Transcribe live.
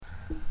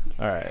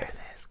All right.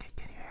 Can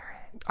you hear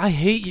it? I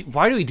hate you.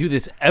 Why do we do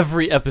this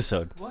every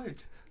episode?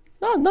 What?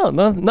 No,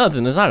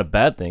 nothing. It's not a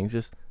bad thing. It's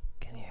just,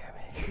 can you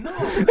hear me?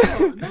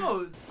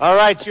 No. All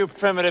right, you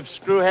primitive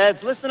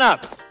screwheads, listen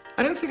up.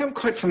 I don't think I'm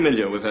quite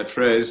familiar with that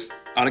phrase.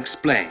 I'll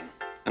explain,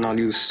 and I'll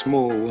use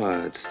small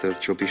words so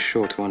that you'll be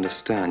sure to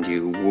understand,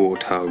 you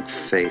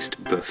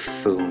warthog-faced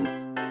buffoon.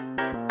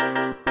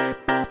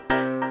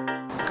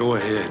 Go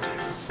ahead.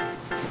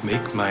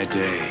 Make my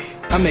day.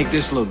 I make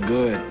this look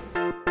good.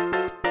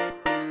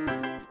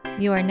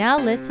 You are now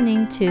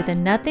listening to the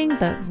Nothing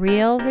But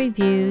Real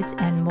Reviews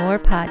and More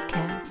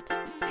podcast.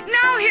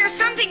 Now here's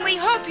something we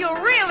hope you'll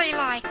really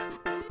like.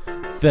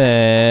 Thank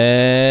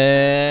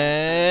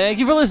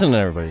you for listening,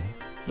 everybody.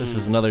 This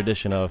is another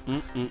edition of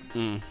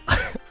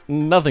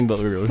Nothing But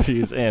Real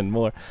Reviews and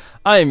More.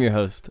 I am your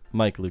host,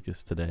 Mike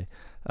Lucas, today.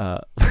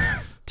 To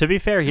be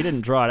fair, he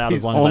didn't draw it out He's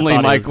as long as only I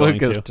thought Mike he was going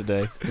Lucas to.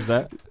 today. Is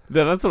that?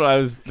 Yeah, that's what I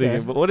was thinking. Okay.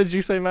 But what did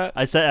you say, Matt?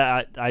 I said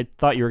I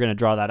thought you were going to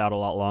draw that out a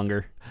lot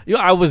longer. You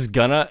know, I was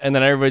gonna, and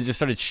then everybody just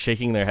started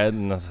shaking their head,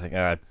 and I was like,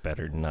 I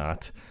better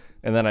not.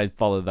 And then I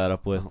followed that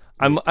up with,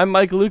 I'm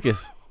Mike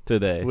Lucas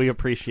today. We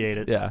appreciate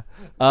it. Yeah.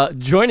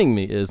 Joining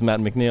me is Matt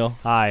McNeil,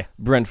 Hi.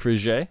 Brent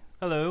Frugier,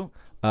 Hello.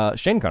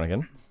 Shane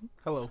Cronican,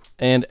 Hello.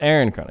 and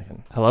Aaron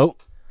Cronican. Hello.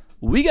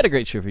 We got a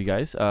great show for you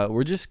guys.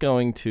 We're just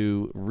going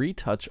to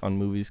retouch on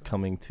movies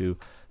coming to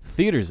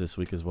theaters this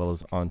week as well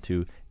as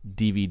onto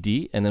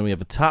DVD. And then we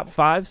have a top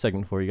 5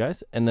 segment for you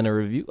guys, and then a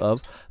review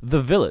of The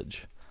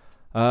Village.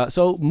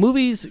 So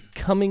movies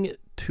coming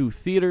to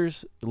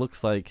theaters, it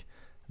looks like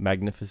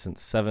Magnificent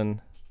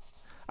 7.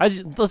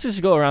 Let's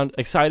just go around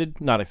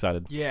excited, not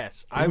excited.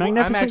 Yes. Is Magnificent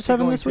I'm actually 7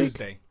 going this week?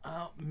 Tuesday.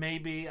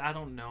 Maybe. I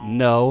don't know.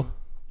 No.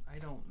 I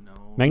don't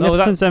know.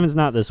 Magnificent Seven's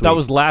not this week. That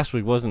was last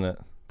week, wasn't it?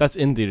 That's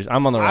in theaters.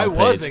 I'm on the wrong I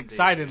was page.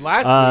 excited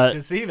last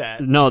week to see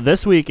that. No,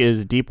 this week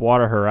is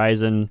Deepwater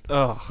Horizon,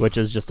 Ugh. which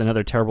is just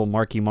another terrible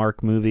Marky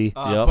Mark movie.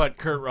 Yep. But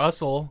Kurt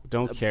Russell.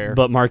 Don't care.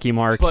 But Marky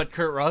Mark. But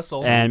Kurt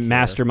Russell. And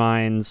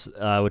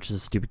Masterminds, which is a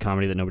stupid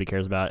comedy that nobody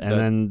cares about.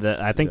 And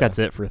I think that's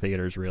it for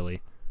theaters,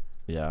 really.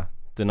 Yeah.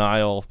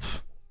 Denial,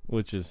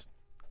 which is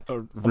a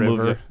River.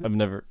 movie I've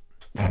never...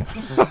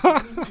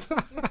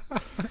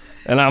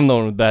 And I'm the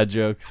one with bad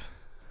jokes.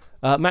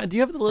 Matt, do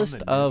you have the list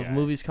the new of guy.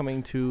 movies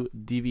coming to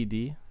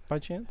DVD by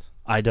chance?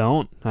 I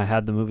don't. I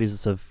had the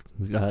movies of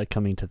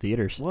coming to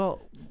theaters.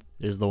 Well,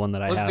 Is the one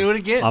that I Let's have do it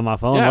again. on my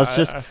phone. Yeah, Let's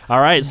just... all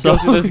right, so...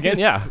 go through this again.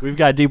 Yeah. We've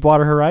got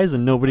Deepwater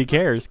Horizon. Nobody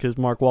cares because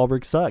Mark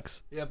Wahlberg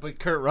sucks. Yeah, but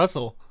Kurt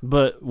Russell.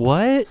 But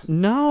what?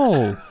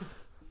 No.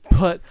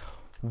 But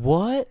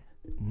what?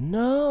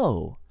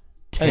 No.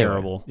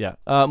 Terrible. Anyway,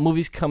 yeah.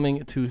 Movies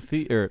coming to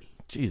theater.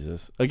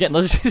 Jesus. Again,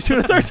 let's just do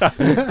it a third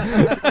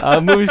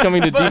time. Movies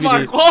coming to But DVD.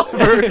 Mark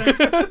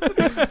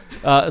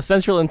Wahlberg.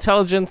 Central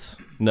Intelligence.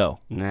 No.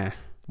 Nah.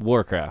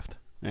 Warcraft.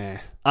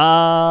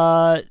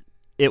 Nah.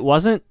 It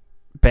wasn't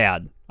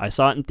bad. I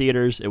saw it in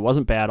theaters. It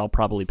wasn't bad. I'll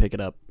probably pick it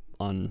up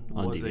on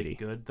Was DVD. it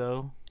good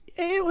though?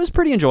 It was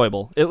pretty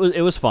enjoyable. It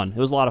was fun. It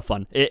was a lot of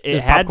fun. It Is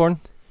had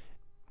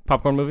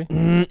popcorn movie.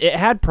 It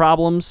had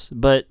problems,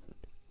 but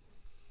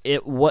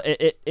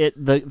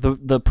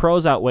the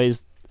pros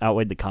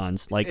outweighed the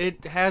cons. Like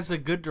It has a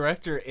good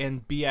director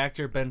and B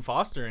actor Ben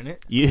Foster in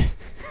it. you,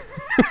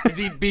 Is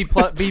he B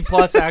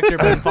plus actor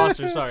Ben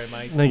Foster? Sorry,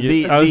 Mike. Thank you.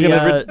 The- I was the,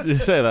 gonna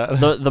say that.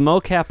 the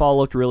mocap all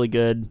looked really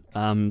good.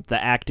 The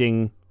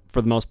acting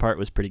for the most part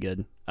was pretty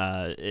good.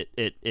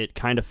 It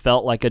kind of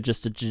felt like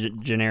just a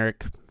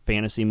generic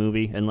fantasy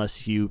movie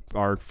unless you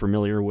are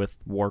familiar with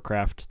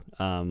Warcraft.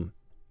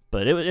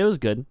 But it was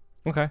good.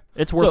 Okay.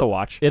 It's worth So, a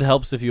watch. It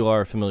helps if you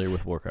are familiar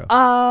with Warcraft.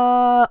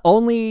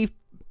 Only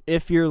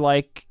if you're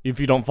like If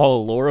you don't follow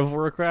lore of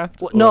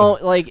Warcraft. no,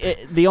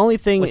 like the only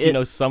thing Like you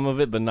know some of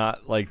it, but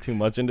not like too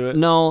much into it.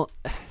 No,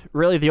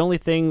 really, the only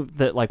thing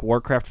that like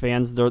Warcraft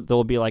fans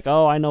they'll be like,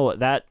 oh, I know what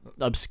that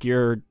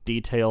obscure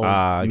detail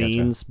I gotcha.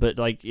 means, but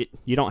like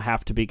you don't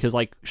have to be because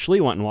like Shlee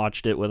went and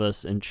watched it with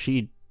us, and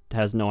she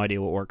has no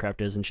idea what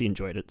Warcraft is, and she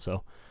enjoyed it.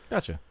 So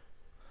Gotcha.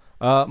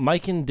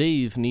 Mike and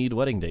Dave need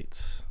wedding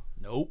dates.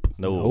 Nope.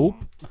 Nope.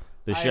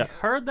 The I shot.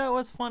 heard that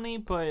was funny,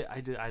 but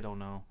I don't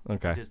know.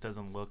 Okay. It just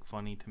doesn't look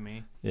funny to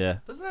me. Yeah.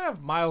 Doesn't that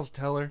have Miles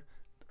Teller?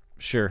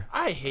 Sure.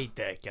 I hate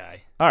that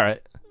guy. All right.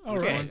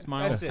 Okay, One's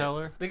Miles that's it.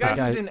 Teller. The guy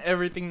Guy- who's in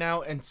everything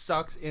now and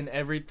sucks in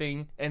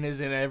everything and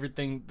is in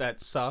everything that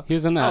sucks. He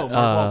was in that Oh,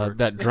 Mark Wahlberg.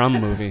 that drum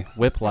movie,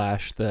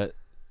 Whiplash, that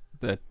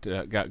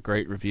got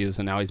great reviews,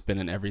 and now he's been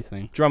in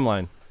everything.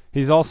 Drumline.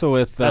 He's also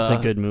with that's a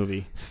good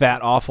movie.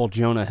 fat, awful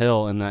Jonah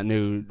Hill in that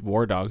new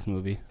War Dogs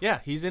movie.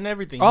 Yeah, he's in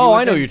everything. Oh, He was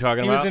I know in- who you're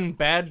talking He about. was in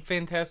Bad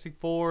Fantastic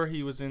Four.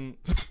 He was in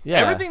Yeah.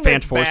 everything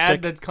that's Fantastic.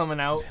 bad that's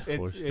coming out.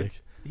 Fantastic.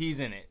 He's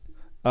in it.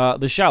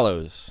 The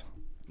Shallows.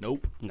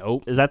 Nope.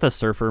 Is that the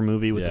surfer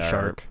movie with the Yeah,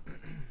 shark?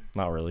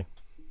 Not really.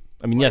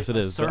 I mean, yes, it a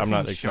is, but I'm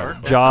not surfing excited.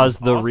 shark? That Jaws: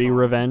 sounds The awesome.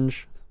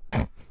 Re-Revenge.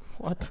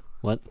 What?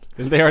 What?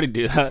 Didn't they already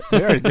do that?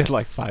 They already did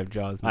like 5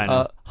 Jaws I movies.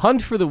 know.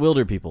 Hunt for the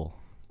Wilder People.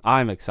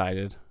 I'm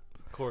excited.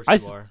 Of course I you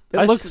s- are. It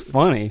I looks s-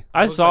 funny.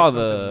 I Looks saw like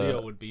something Leo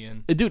the would be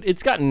in. dude.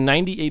 It's got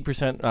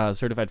 98%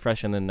 certified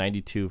fresh and then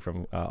 92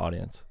 from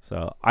audience.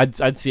 So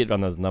I'd see it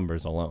on those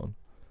numbers alone.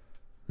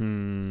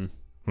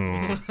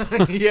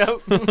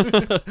 Yep.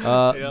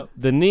 Yep.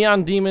 The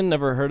Neon Demon,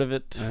 never heard of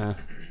it. Uh,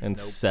 And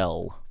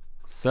Cell.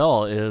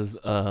 Cell is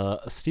a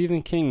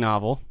Stephen King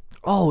novel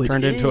Oh,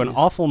 turned into an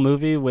awful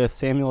movie with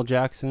Samuel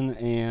Jackson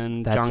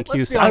and That's- John Let's be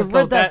Cusack. honest, I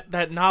read though,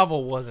 that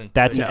novel wasn't.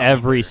 That's good in either.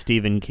 every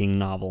Stephen King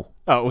novel.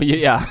 Oh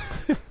yeah.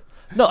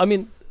 No, I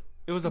mean,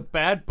 It was a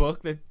bad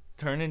book that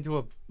turned into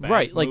a bad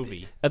right. Like,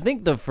 movie. I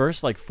think the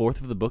first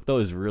fourth of the book though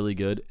is really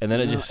good, and then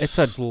it just it's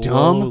a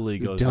slowly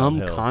goes dumb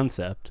downhill.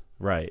 concept.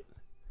 Right.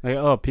 Like,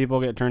 oh, people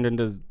get turned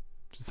into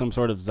some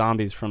sort of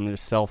zombies from their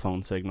cell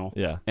phone signal,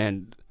 Yeah.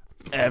 and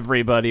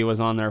everybody was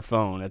on their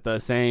phone at the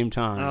same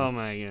time.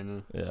 my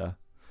goodness. Yeah.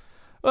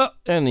 Well,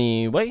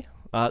 anyway,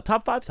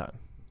 top 5 time.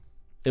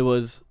 It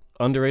was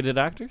underrated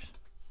actors.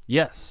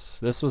 Yes,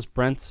 this was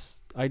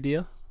Brent's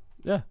idea.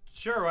 Yeah.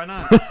 Sure, why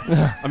not?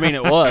 I mean,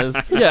 it was.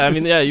 Yeah, I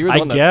mean, yeah, you were the I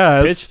one that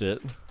guess. pitched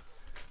it.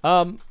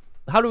 How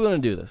do we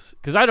want to do this?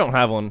 Because I don't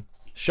have one,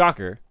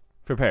 shocker,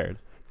 prepared.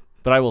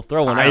 But I will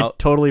throw one I out.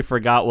 totally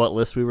forgot what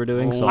list we were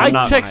doing. So I I'm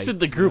not. texted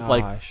the group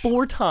like gosh.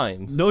 4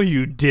 times. No,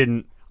 you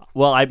didn't.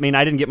 Well, I mean,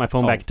 I didn't get my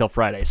phone back until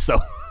Friday, so.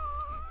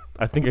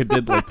 I think I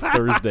did like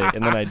Thursday,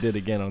 and then I did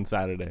again on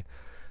Saturday.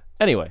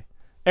 Anyway,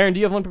 Aaron, do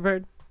you have one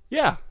prepared?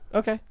 Yeah.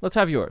 Okay, let's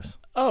have yours.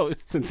 Oh,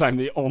 since I'm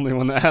the only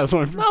one that has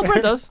one. No, prepared.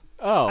 Brett does.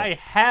 Oh. I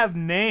have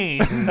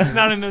names,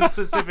 not in a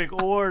specific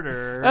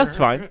order. That's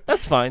fine.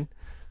 That's fine.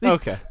 These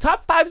Okay.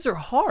 top 5s are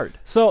hard.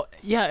 So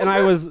yeah, and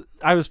I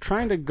was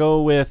trying to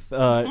go with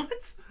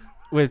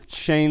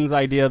Shane's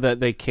idea that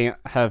they can't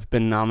have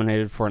been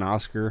nominated for an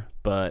Oscar,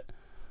 but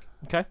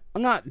Okay.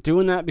 I'm not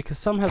doing that because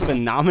some have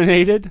been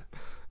nominated,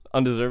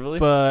 Undeservedly.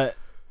 but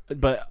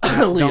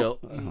Leo.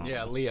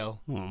 Yeah, Leo.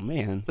 Oh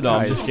man. No, I'm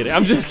Guys. just kidding.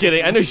 I'm just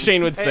kidding. I know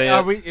Shane would say Hey,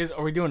 are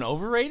it. we doing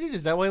overrated?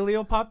 Is that why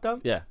Leo popped up?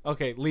 Yeah.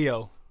 Okay,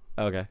 Leo.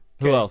 Okay.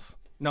 Who Okay. else?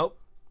 Nope.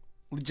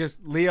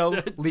 Just Leo,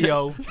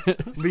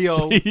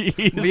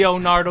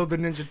 Leonardo the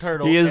Ninja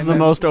Turtle. He is and the then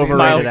most Leo. overrated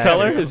Miles actor.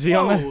 Teller? Is he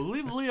on Whoa, there?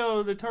 leave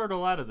Leo the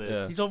Turtle out of this.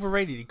 Yeah. He's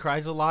overrated. He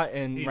cries a lot,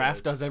 and He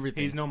Raph does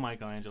everything. He's no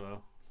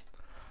Michelangelo.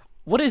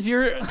 What is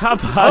your top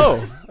 5?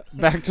 Oh,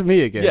 back to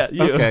me again. Yeah,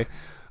 you. Okay.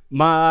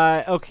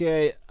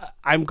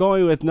 I'm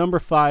going with number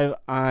 5.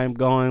 I'm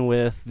going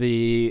with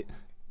the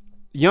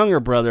younger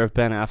brother of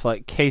Ben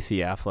Affleck, Casey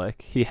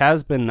Affleck. He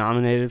has been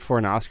nominated for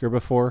an Oscar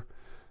before,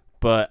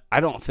 but I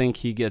don't think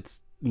he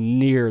gets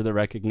near the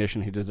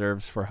recognition he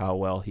deserves for how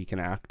well he can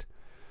act.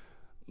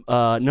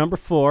 Number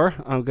 4,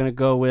 I'm going to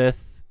go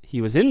with,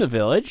 he was in The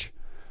Village.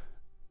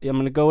 I'm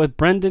going to go with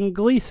Brendan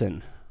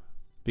Gleeson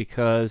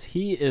because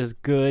he is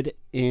good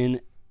in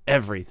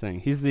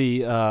everything. He's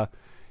the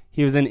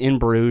he was in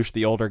Bruges,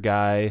 the older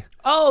guy.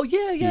 Oh,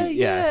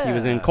 yeah. He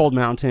was in Cold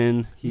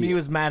Mountain. He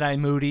was Mad Eye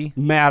Moody.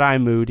 Mad Eye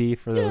Moody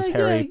for those Yeah,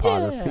 Harry yeah,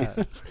 Potter yeah.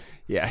 fans.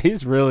 Yeah,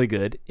 he's really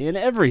good in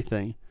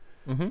everything.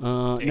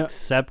 No,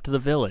 Except The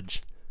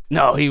Village.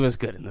 no, he was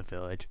good in The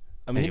Village.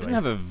 I mean, he didn't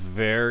Anyway. have a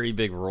very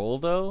big role,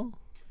 though.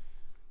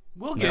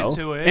 We'll get No.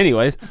 to it.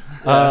 Anyways,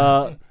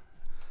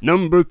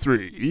 number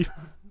 3.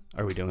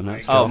 Are we doing that? Oh,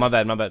 still? my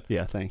bad.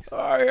 Yeah, thanks.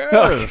 Oh,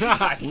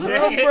 yeah.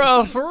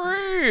 Number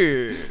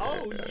 3.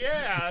 Oh,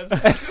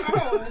 yes.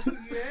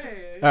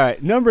 All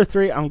right, number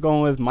 3, I'm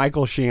going with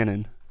Michael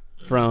Shannon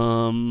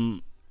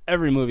from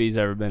every movie he's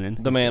ever been in.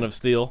 The Man of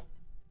Steel.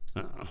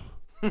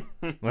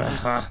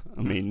 I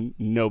mean,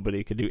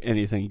 nobody could do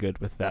anything good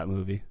with that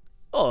movie.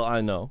 Oh,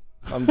 I know.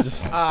 I'm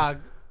just.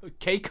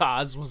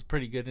 K-Cos was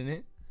pretty good in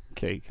it.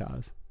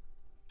 K-Cos.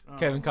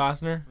 Kevin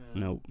Costner.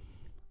 Nope.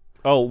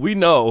 Oh, we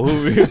know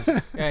who.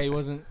 Yeah, he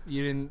wasn't.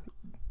 You didn't.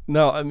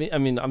 No, I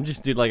mean, I'm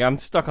just, dude. Like, I'm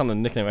stuck on the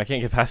nickname. I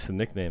can't get past the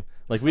nickname.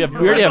 Like, we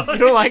already have. You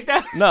don't like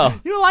that? No,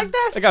 You don't like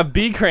that? I got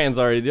B crayons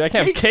already, dude. I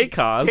can't have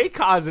K-Cos.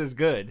 K-Cos is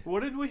good.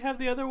 What did we have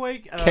the other way?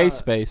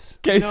 K-Space.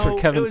 K-Space No,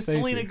 for Kevin it was Spacey.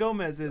 Selena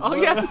Gomez's. Oh,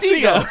 yeah,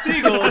 Seagull.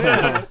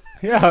 Yeah.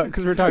 Yeah,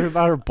 because we're talking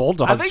about her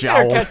bulldog I think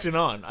jowls. they're catching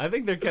on. I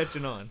think they're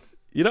catching on.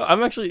 You know,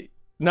 I'm actually,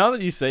 now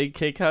that you say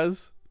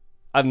K-Cos,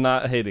 I'm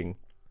not hating.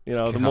 You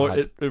know, the more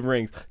God. it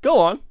rings. Go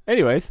on.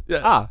 Anyways,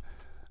 Yeah.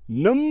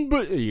 you're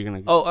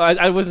gonna. Oh,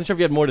 I wasn't sure if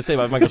you had more to say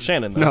about Michael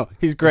Shannon. Though. No,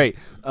 he's great.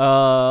 He's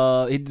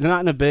not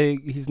in a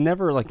big. He's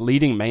never like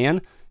leading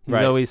man. He's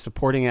Right. always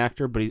supporting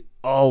actor, but he's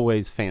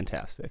always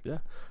fantastic. Yeah.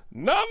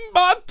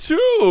 Number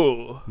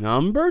 2.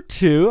 Number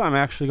 2, I'm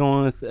actually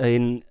going with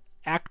an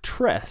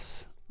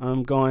actress.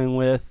 I'm going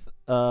with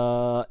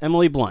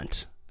Emily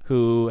Blunt,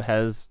 who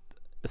has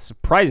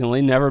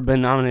surprisingly never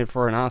been nominated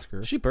for an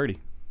Oscar. She birdie.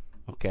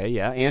 Okay,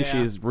 yeah, and Yeah.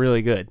 she's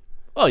really good.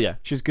 Oh yeah.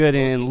 She was good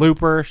in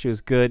Looper. She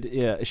was good.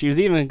 Yeah, she was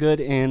even good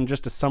in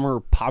just a summer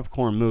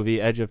popcorn movie,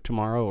 Edge of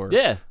Tomorrow, or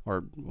Yeah.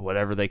 or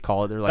whatever they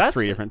call it. They're like That's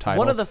 3 different titles.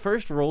 one of the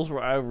first roles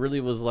where I really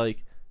was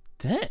like,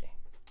 dang,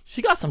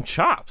 she got some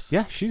chops.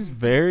 Yeah, she's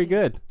very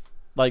good.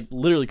 Like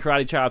literally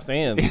karate chops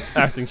and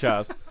acting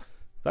chops.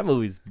 That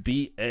movie's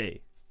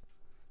B.A.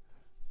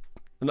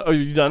 No, are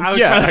you done? I was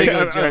Yeah, trying to think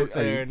of a I- joke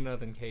I- there, and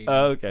nothing came.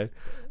 Okay.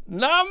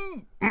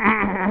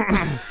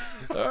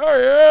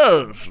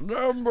 Oh, yes,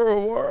 number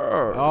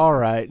one. All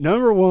right,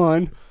 number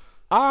 1,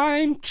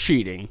 I'm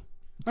cheating.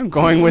 I'm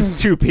going with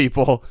 2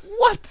 people.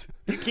 What?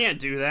 You can't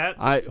do that.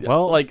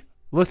 Like,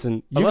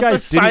 Listen, you unless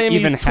guys they're didn't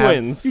even Siamese have.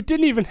 twins. You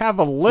didn't even have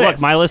a list. Look,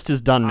 my list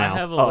is done I now.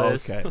 have a Oh,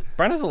 list. okay.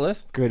 Brent has a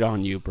list. Good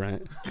on you,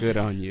 Brent. Good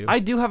on you. I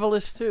do have a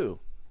list too.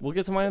 We'll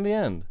get to mine in the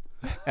end.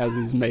 As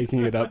he's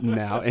making it up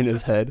now in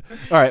his head.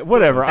 All right,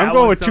 whatever. I'm That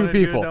going one with 2 sounded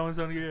good, people. That one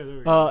sounded good. There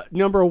we go.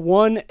 Number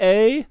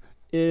 1A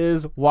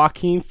is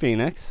Joaquin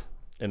Phoenix.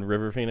 And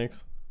River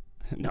Phoenix.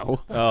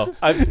 No. Oh,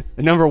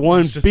 Number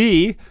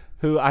 1B,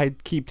 who I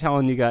keep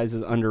telling you guys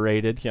is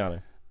underrated.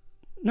 Keanu.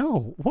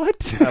 No,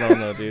 what? I don't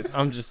know, dude.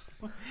 I'm just.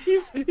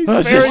 he's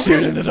was just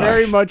shooting in the dark.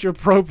 very much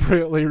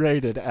appropriately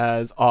rated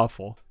as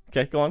awful.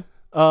 Okay, go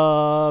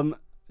on.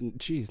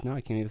 Jeez, now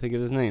I can't even think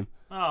of his name.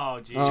 Oh,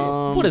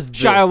 jeez. What is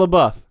this? Shia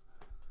LaBeouf?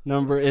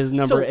 Number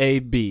So-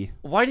 AB.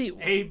 Why do you?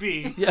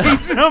 AB. Yeah.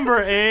 He's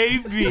number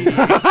AB.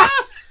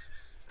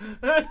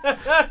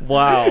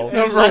 Wow.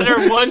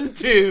 Letter 1,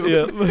 2.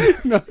 Yeah.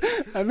 No,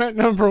 I meant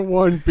number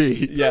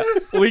 1B. Yeah.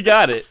 We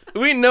got it.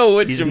 We know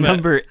what He's you meant.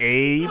 number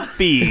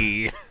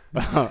AB.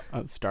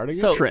 I'm starting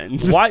So a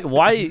trend. why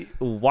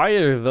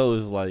are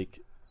those like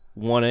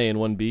 1A and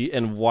 1B,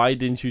 and why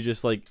didn't you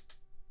just like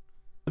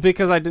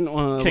Because I didn't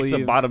want to kick leave.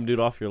 the bottom dude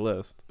off your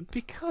list?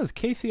 Because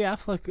Casey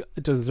Affleck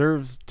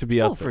deserves to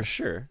be up Oh, there. for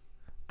sure.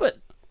 But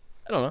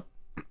I don't know.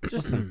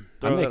 Just I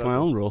throw make that my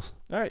out own rules.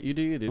 there. All right, you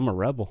do. You do. I'm a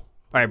rebel.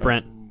 All right,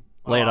 Brent,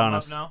 lay it I'm on up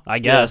us. now? I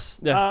guess.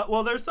 Yeah.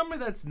 Well, there's somebody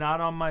that's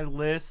not on my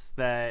list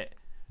that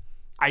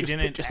I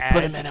didn't Just add.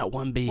 put him in at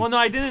 1B. Well, no,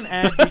 I didn't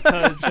add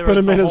because there Put was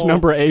him the in as whole-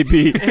 number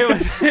AB.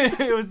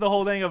 It was the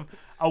whole thing of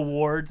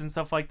awards and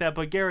stuff like that.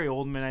 But Gary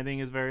Oldman, I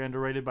think, is very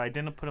underrated. But I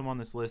didn't put him on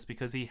this list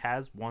because he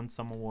has won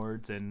some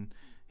awards and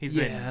he's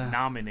Yeah. been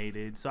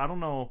nominated. So I don't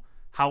know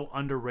how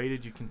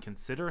underrated you can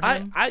consider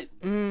him.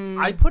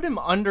 I put him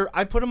under.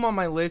 I put him on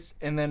my list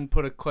and then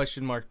put a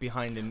question mark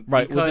behind him.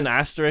 Right, with an because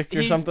asterisk or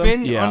he's something?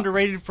 been Yeah.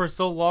 underrated for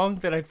so long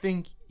that I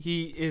think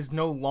he is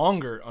no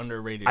longer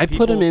underrated. I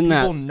put him in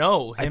that. People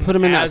know I him put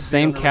him in that as the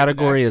same underrated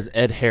category actor. as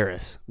Ed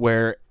Harris,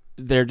 where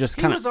they're just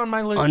He kind was of on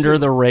my list under too.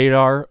 the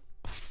radar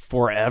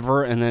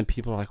forever, and then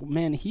people are like,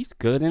 "Man, he's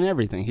good in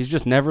everything. He's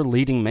just never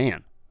leading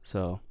man."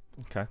 So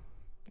Okay.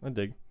 I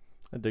dig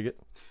it.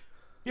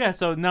 Yeah,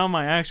 so now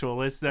my actual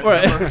list. At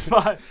Right. number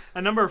five,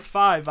 at number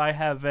 5, I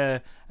have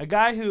a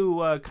guy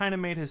who kind of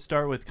made his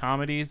start with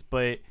comedies,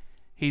 but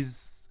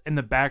he's in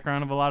the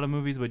background of a lot of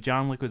movies. But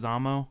John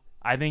Leguizamo,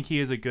 I think he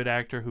is a good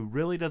actor who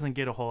really doesn't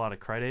get a whole lot of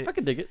credit. I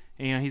could dig it.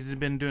 You know, he's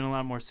been doing a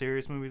lot more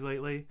serious movies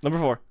lately. Number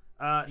 4.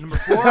 Number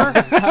 4,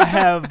 I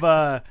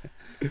have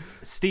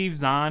Steve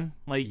Zahn.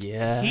 Like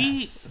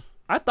Yes.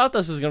 I thought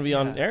this was gonna be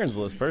on Aaron's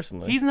list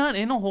personally. he's not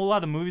in a whole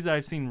lot of movies that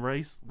I've seen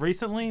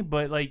recently,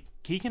 but like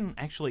he can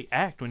actually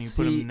act when you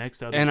put him next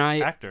to other and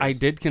actors. I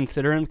did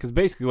consider him because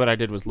basically what I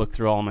did was look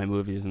through all my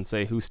movies and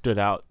say who stood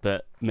out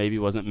that maybe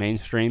wasn't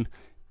mainstream.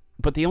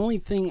 But the only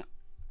thing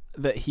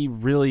that he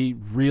really,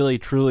 really,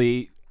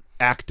 truly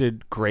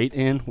acted great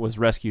in was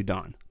Rescue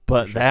Dawn.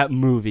 But that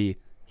movie,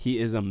 he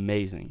is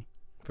amazing.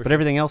 But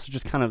everything else is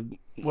just kind of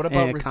What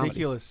about comedy.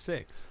 Ridiculous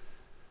 6?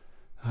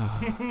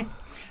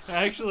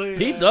 Actually,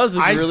 He does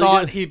a I really thought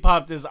good. he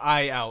popped his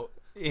eye out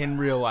in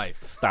real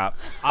life. Stop.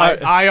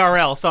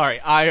 IRL, sorry,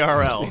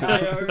 IRL.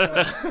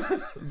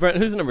 Brent,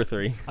 who's number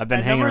 3? I've been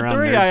At hanging number around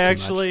 3, nerds I too much.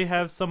 actually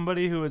have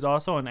somebody who is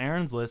also on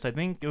Aaron's list. I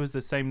think it was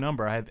the same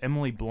number. I have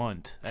Emily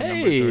Blunt at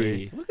number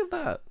 3. Look at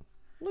that.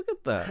 Look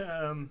at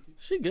that.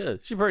 She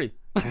good. She pretty.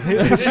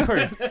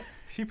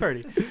 She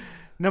pretty.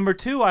 Number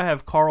 2, I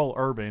have Carl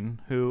Urban,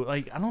 who,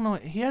 like, I don't know,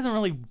 he hasn't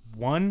really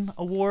won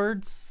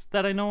awards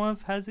that I know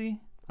of, has he?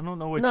 I don't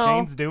know what No.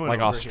 Shane's doing. like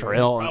over here.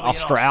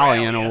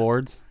 Australian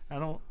awards. I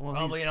don't. Well,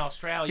 Probably he's, in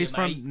Australia, he's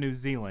mate. from New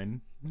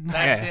Zealand.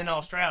 That's in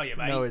Australia,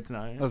 mate. No, it's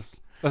not.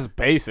 That's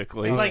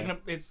basically. It's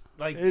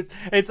like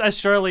It's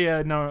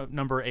Australia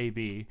number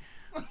AB.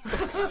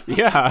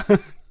 yeah.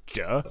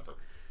 Duh.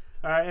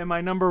 All right, and my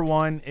number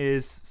 1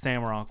 is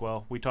Sam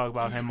Rockwell. We talk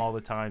about him all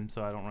the time,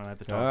 so I don't really have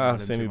to talk about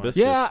him Sammy too much.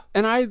 Biscuits. Yeah,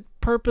 and I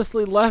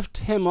purposely left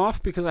him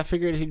off because I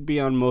figured he'd be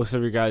on most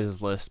of your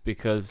guys' list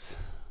because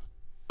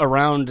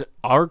around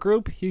our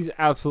group, he's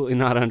absolutely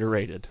not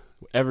underrated.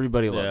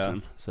 Everybody loves Yeah.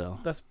 him. So,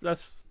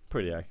 That's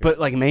pretty accurate. but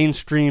like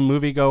mainstream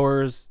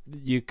moviegoers,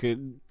 you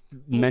could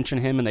mention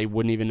him and they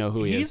wouldn't even know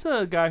who he He's is.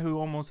 a guy who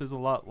almost is a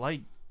lot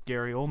like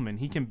Gary Oldman.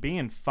 He can be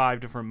in 5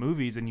 different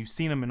movies, and you've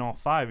seen him in all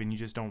 5, and you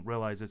just don't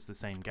realize it's the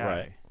same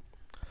guy.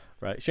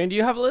 Right. Shane, do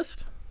you have a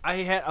list? I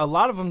had a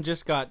lot of them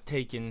just got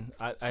taken.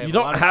 I have You a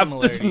don't lot of have.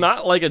 It's similarities.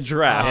 not like a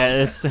draft.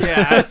 Yeah, it's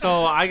Yeah,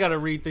 so I got to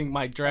rethink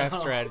my draft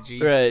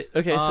strategy. Right.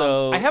 Okay.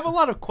 So I have a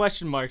lot of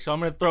question marks, so I'm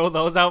going to throw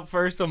those out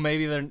first. So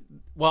maybe they're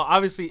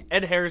obviously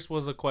Ed Harris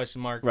was a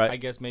question mark. Right. I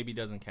guess maybe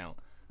doesn't count.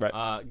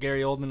 Right.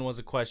 Gary Oldman was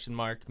a question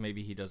mark.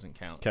 Maybe he doesn't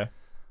count. Okay.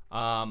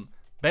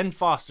 Ben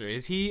Foster,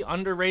 is he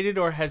underrated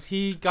or has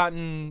he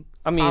gotten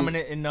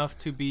prominent enough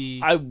to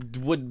be? I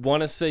would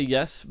want to say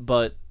yes,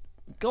 but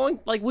going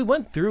like we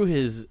went through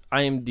his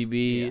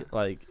IMDb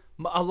like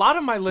A lot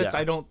of my list Yeah.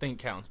 I don't think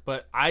counts,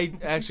 but I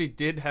actually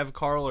did have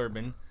Carl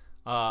Urban.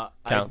 I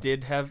Counts.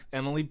 did have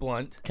Emily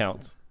Blunt.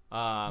 counts.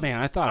 Man,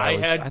 I thought I I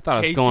was had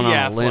going on a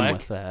Casey limb Affleck.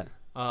 with that.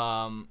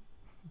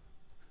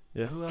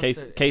 Yeah. Who else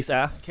Case did- Case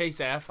Aff.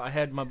 K-Saf. I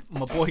had my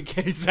boy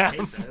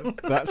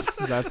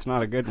K-Saf. That's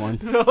not a good one.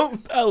 No.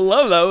 I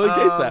love that one,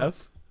 Case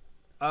Aff.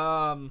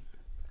 I'm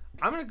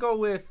gonna go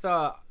with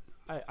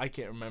I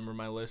can't remember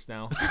my list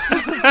now.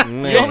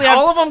 Man.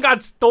 All of them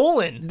got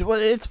stolen. Well,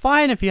 it's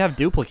fine if you have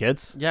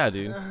duplicates. Yeah,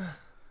 dude.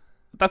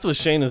 That's what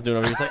Shane is doing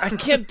over here. He's like, I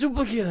can't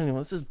duplicate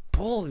anyone. This is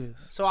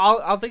bogus. So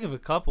I'll think of a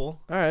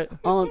couple. All right.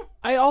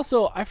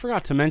 I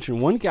forgot to mention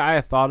one guy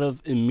I thought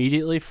of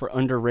immediately for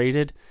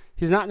underrated.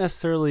 He's not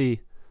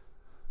necessarily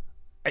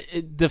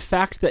the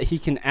fact that he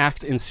can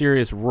act in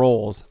serious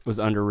roles was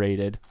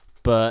underrated,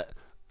 but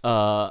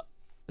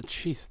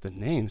jeez, the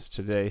names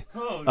today.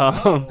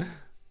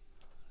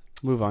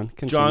 Move on.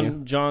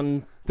 Continue.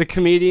 John The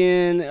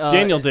comedian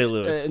Daniel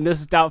Day-Lewis.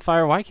 Mrs.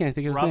 Doubtfire. Why can't I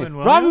think of his Robin name?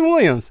 Williams? Robin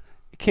Williams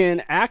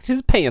can act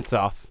his pants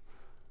off.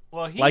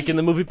 Well, he, Like in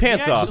the movie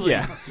Pants he Off. actually-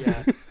 Yeah.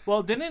 yeah.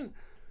 Well,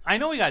 I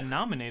know he got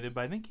nominated,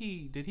 but I think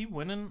did he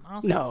win an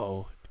Oscar?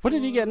 No. What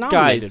did he get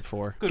nominated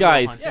for? Good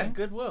Guys. Will Yeah, Hunting.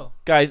 Goodwill.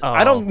 Guys,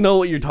 I Oh. don't know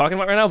what you're talking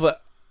about right now,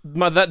 but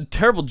that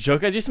terrible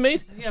joke I just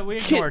made. Yeah, we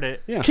ignored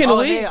it. Yeah. Can Oh,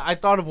 we? hey, I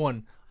thought of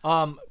one.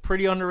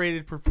 Pretty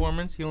underrated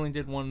performance. He only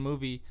did one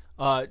movie.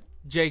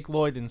 Jake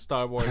Lloyd in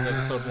Star Wars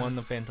Episode 1,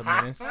 The Phantom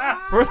Menace. Hang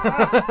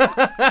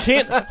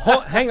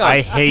on.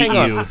 I hate hang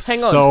on, you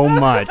hang on. so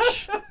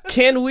much.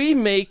 Can we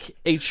make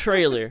a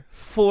trailer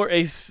for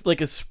a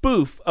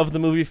spoof of the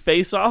movie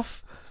Face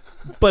Off,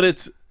 but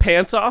it's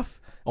pants off?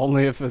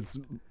 Only if it's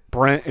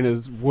Brent in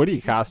his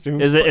Woody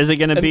costume. Is it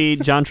going to be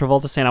John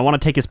Travolta saying, "I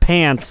want to take his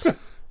pants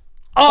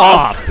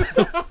off"?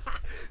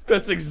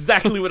 That's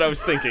exactly what I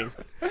was thinking.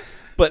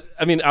 But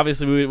I mean,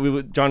 obviously, we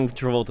would. John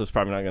Travolta's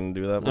probably not going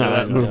to do that. No,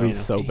 that Yeah. movie's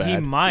so bad. He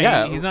might.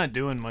 Yeah, He's not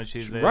doing much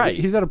these days. Right.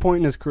 He's at a point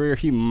in his career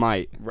he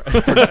might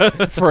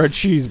for a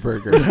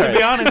cheeseburger.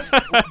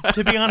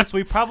 To be honest,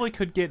 we probably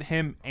could get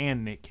him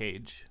and Nick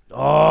Cage.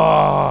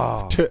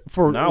 Oh,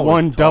 for Now we're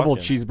one double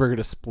talking. cheeseburger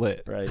to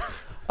split. right.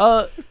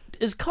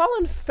 Is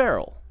Colin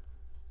Farrell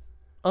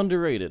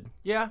underrated?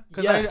 Yeah,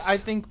 because Yes. I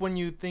think when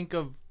you think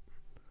of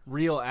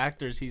real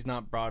actors, he's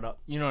not brought up.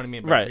 You know what I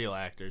mean? By Right. real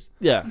actors.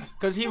 Yeah.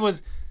 Because he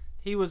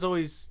was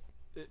always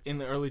in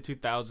the early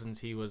 2000s.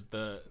 He was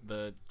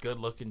the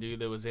good-looking dude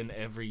that was in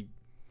every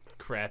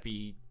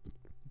crappy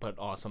but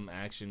awesome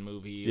action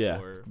movie. Yeah.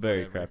 or Very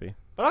whatever. crappy.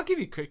 But I'll give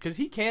you credit because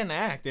he can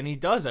act and he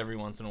does every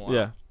once in a while.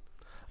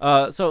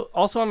 Yeah. So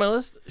also on my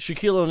list,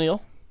 Shaquille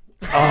O'Neal.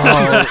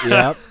 Oh,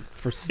 yep.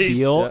 For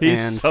Steel He's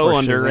and so for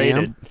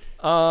underrated.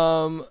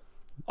 Shazam.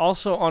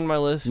 Also on my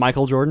list,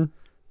 Michael Jordan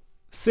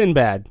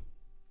Sinbad.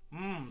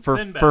 for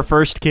Sinbad.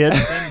 First Kid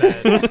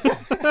Sinbad.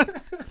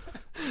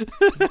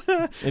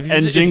 If you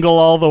and ju- Jingle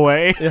All the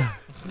Way.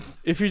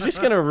 If you're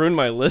just gonna ruin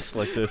my list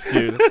like this,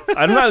 dude,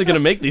 I'm not gonna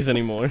make these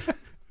anymore.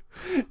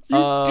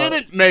 You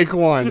didn't make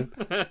one.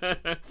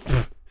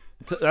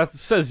 That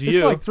says It's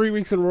you. like 3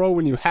 weeks in a row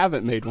when you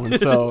haven't made one.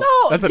 So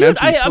No, that's an dude,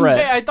 empty threat.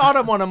 Hey, I thought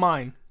of one of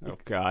mine. Oh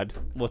God.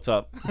 What's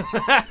up?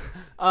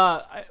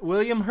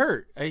 William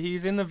Hurt.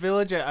 He's in The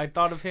Village. I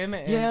thought of him.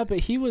 And Yeah, but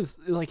he was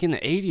like in the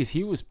 80s.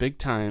 He was big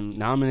time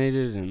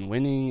nominated and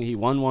winning. He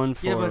won one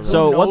for. Yeah, but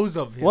So who what- knows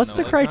of him? What's though?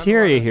 the Like, I don't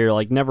criteria know. here?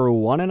 Like, never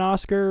won an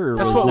Oscar, or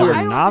That's was what never I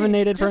don't think-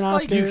 nominated for an just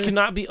like Oscar? You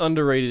cannot be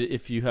underrated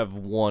if you have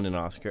won an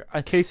Oscar.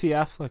 Casey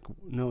Affleck.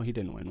 No, he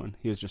didn't win one.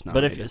 He was just but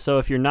nominated.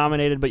 if you're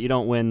nominated but you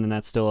don't win, then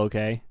that's still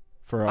okay.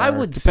 For I our-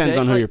 would Depends say,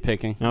 on who like, you're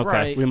picking. Okay.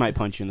 Right. We might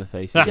punch you in the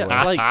face. either way.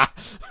 Yeah, like,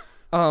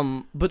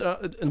 but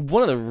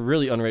one of the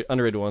really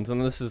underrated ones, and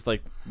this is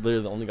like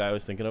literally the only guy I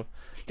was thinking of.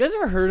 You guys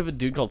ever heard of a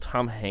dude called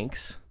Tom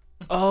Hanks?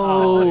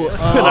 Oh,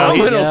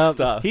 Phenomenal yep.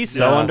 stuff. He's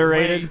so Yeah.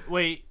 underrated.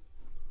 Wait,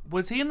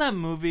 was he in that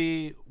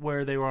movie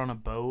where they were on a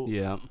boat?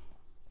 Yeah,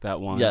 that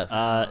one. Yes.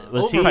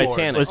 Was he Overboard.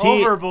 Titanic. Was he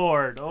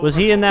Overboard. was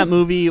he in that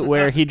movie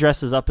where he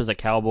dresses up as a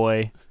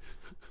cowboy?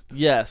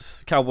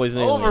 Yes. Cowboys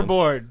and Aliens.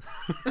 Overboard.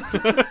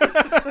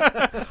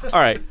 All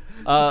right.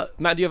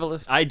 Matt, do you have a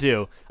list? I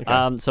do.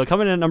 Okay. So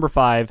coming in at number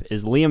 5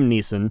 is Liam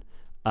Neeson,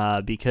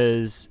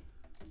 because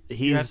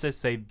You have he's to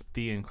say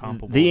the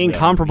incomparable. the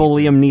incomparable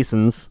Liam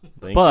Neeson's.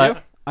 Thank But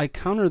you. I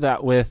counter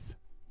that with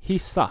he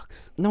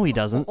sucks. No, he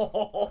doesn't. Yeah,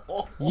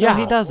 No,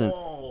 he doesn't.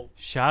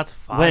 Shots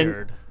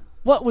fired.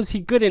 What was he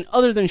good in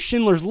other than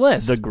Schindler's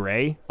List? The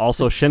Gray,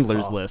 also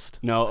Schindler's List.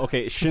 No,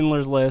 okay,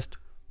 Schindler's List.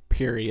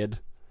 Period.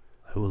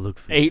 I will look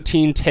for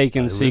 18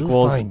 Taken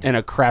sequels find and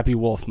a crappy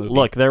Wolf movie.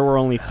 Look, there were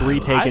only 3 I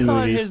Taken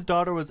thought movies. his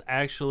daughter was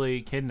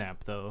actually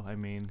kidnapped, though. I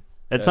mean,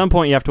 At some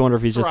point, you have to wonder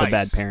if he's just a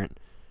bad Thrice. parent.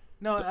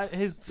 no,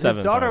 his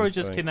 7 daughter times, was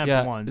just right. kidnapped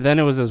yeah. once. Then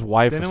it was his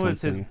wife Then or it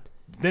was his. something.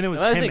 Then it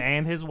was I him think-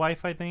 and his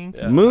wife, I think.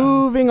 Yeah.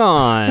 Moving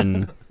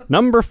on.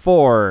 Number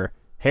 4,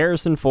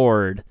 Harrison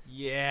Ford.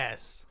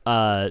 Yes.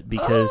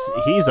 Because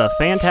he's a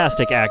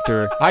fantastic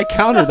actor. I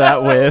counter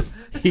that with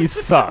he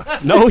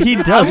sucks. No, he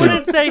I doesn't.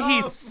 wouldn't say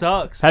he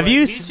sucks. Have but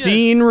you he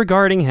seen Just,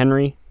 Regarding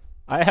Henry?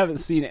 I haven't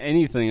seen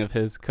anything of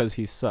his because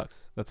he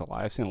sucks. That's a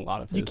lie. I've seen a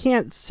lot of his. You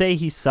can't say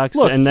he sucks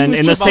Look, and he then was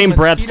in the just same about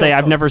breath mosquito say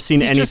I've toast. never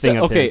seen He's just anything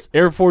of okay, his.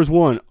 Air Force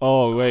One.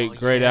 Oh, wait. Oh,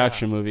 great yeah.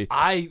 action movie.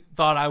 I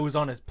thought I was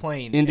on his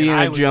plane. and I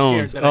Indiana was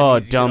Jones. scared that I Oh, needed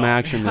to get dumb off.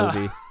 action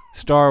movie.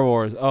 Star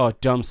Wars. Oh,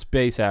 dumb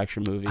space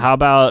action movie. How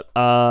about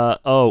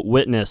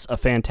Witness, a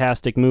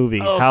fantastic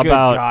movie? Oh, How good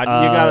about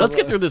God, you gotta- Let's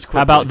get through this quickly.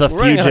 how about The We're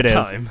running out of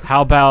Fugitive? time.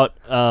 How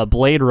about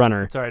Blade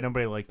Runner? Sorry,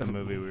 nobody liked the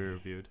movie we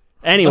reviewed.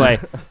 Anyway,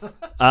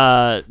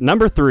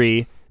 number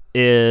 3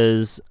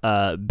 is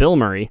Bill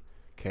Murray.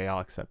 Okay, I'll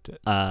accept it.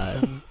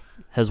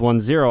 Has won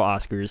 0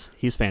 Oscars.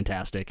 He's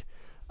fantastic.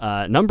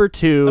 Number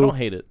 2. I don't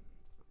hate it.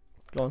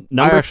 Go on.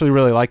 I actually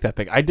really like that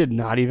pick. I did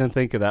not even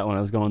think of that when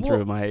I was going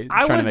through my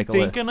I trying was to make a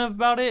list. thinking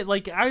about it.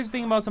 Like I was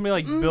thinking about somebody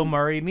like Bill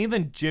Murray and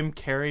even Jim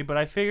Carrey, but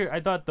I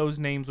thought those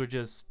names were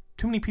just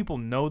too many people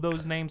know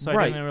those names, so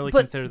I didn't really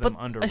consider them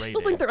underrated. I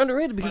still think they're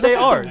underrated because they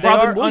that's are. like They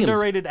Robin are Williams.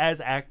 underrated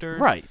as actors,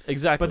 Right,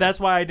 exactly. But that's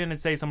why I didn't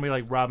say somebody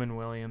like Robin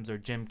Williams or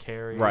Jim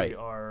Carrey, Right.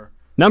 Or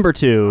Number I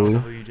don't know 2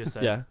 who you just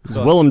said. Yeah. is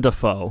Willem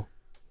Dafoe.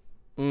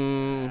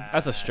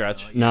 That's a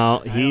stretch. No,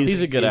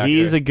 He's a good actor.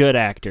 He's a good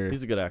actor.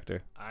 He's a good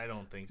actor. I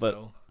don't think But-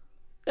 so.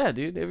 Yeah,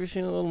 dude. Have you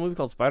seen a little movie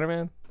called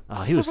Spider-Man?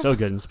 Oh, he was so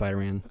good in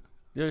Spider-Man.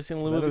 You ever seen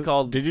a little movie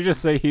called? Did you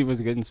just say he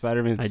was good in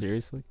Spider-Man? I-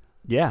 Seriously?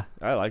 Yeah.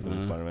 I liked him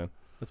in Spider-Man.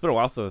 It's been a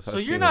while since I've So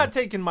seen you're him. not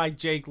taking my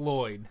Jake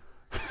Lloyd,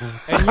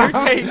 and you're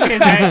taking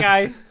that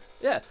guy.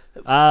 Yeah.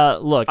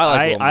 Look,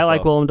 I I like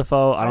like Willem Willem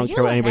Dafoe. I don't you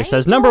care what an anybody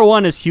says. angel? Number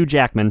 1 is Hugh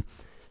Jackman,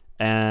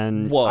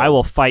 and Whoa. I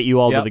will fight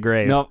you all to Yep. the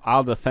grave. Nope,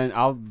 I'll defend.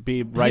 I'll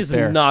be right He's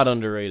there. not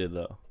underrated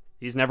though.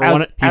 He's never as,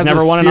 won. He's as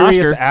never a won an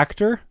serious Oscar.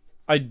 actor.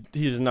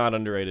 He's not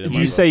underrated. in If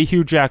my you book. say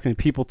Hugh Jackman,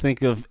 people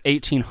think of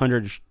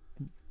 1800s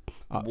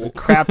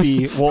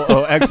crappy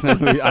X-Men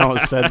movie. I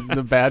almost said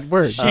the bad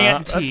word.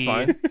 Shanty,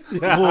 that's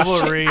fine.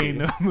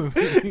 Wolverine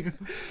movies.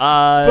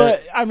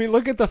 But I mean,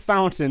 look at The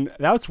Fountain.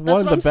 That's one of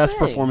what the I'm best saying.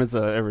 performances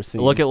I've ever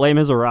seen. Look at Les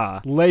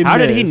Miserables. Les How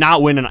did he Mis.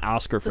 not win an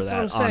Oscar for That's that?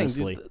 what I'm saying.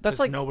 Honestly, Dude. That's Because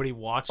like nobody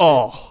watched it.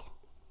 Oh,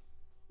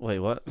 wait,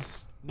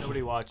 what?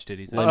 Nobody watched it.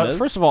 He said. Les Mis?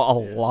 first of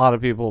all, a lot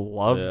of people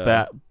love Yeah.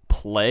 that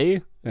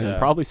play and Yeah.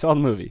 probably saw the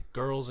movie.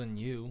 Girls and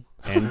You.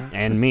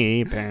 and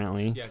me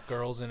apparently. Yeah,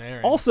 Girls and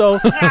Aaron.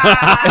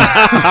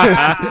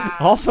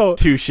 Also,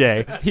 Touche.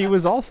 he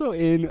was also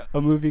in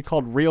a movie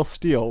called Real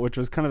Steel, which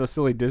was kind of a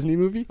silly Disney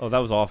movie, Oh, that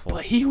was awful.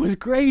 but he was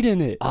great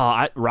in it.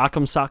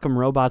 Rock'em Sock'em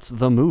Robots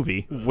the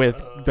movie.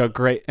 With the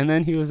great, and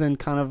then he was in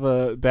kind of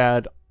a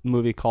bad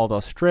movie called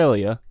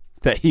Australia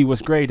that he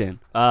was great in.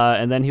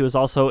 And then he was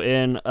also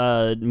in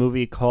a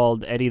movie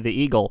called Eddie the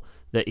Eagle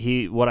that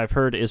what I've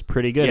heard is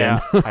pretty good in.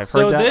 I've heard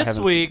So that. I this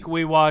haven't week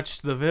we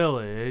watched The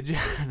Village.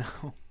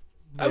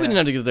 No. I wouldn't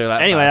have to get there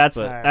that Anyway, fast,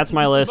 that's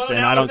my list, But and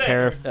now I don't we're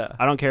care there. if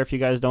I don't care if you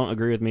guys don't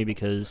agree with me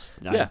because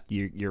Yeah.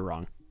 you're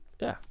wrong.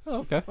 yeah.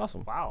 Oh, okay.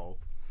 Awesome. Wow.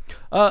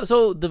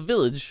 So The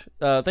Village.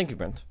 Thank you,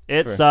 Brent.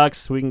 It for-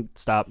 sucks. We can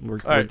stop. We're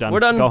All right, done. we're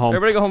done. Go home.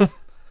 Everybody go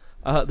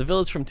home. The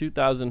Village from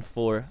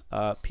 2004.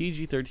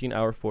 PG-13,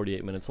 hour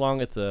 48 minutes long.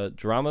 It's a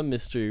drama,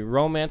 mystery,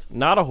 romance,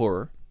 not a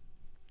horror.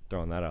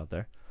 Throwing that out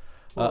there.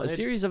 Well, A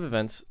series of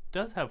events.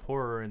 Does have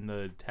horror in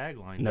the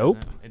tagline? Nope.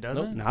 Doesn't it? It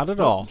doesn't. Not at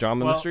all.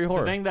 Drama, Well, mystery,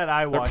 horror. the thing that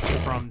I watched it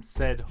from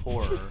said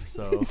horror.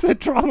 So It's a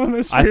drama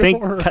mystery I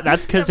think horror.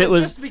 that's because Yeah, it but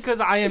was just because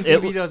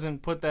IMDb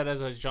doesn't put that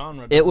as a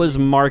genre. it doesn't was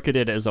mean-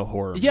 marketed as a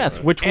horror. Yes,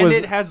 movie. which and was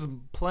it has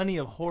plenty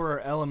of horror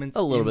elements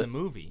A little in bit. the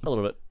movie. a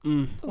little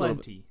bit.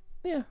 Plenty.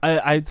 Yeah.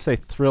 I'd say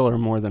thriller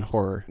more than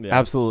horror. Yeah.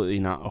 Absolutely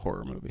not a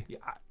horror movie. Yeah,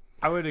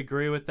 I would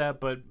agree with that,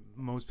 but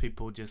most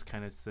people just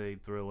kind of say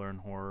thriller and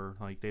horror.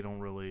 Like they don't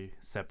really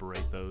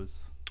separate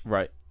those.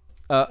 Right.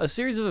 A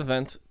series of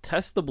events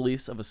test the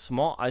beliefs of a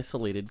small,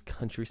 isolated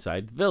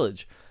countryside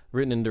village.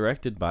 Written and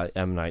directed by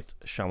M. Night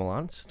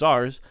Shyamalan.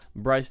 Stars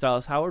Bryce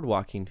Dallas Howard,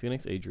 Joaquin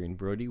Phoenix, Adrian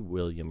Brody,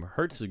 William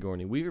Hurt,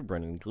 Sigourney Weaver,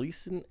 Brendan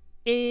Gleeson,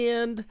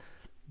 and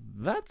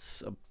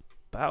that's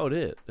about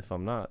it, if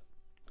I'm not.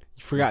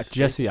 You forgot Mistake.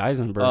 Jesse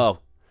Eisenberg. Oh,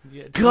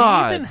 Yeah, did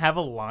God. he even have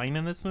a line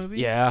in this movie?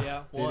 yeah.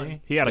 Yeah, Did one.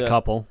 he? He had Yeah. a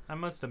couple. I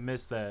must have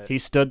missed that. He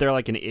stood there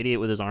like an idiot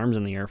with his arms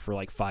in the air for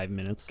like 5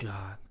 minutes.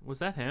 God. Was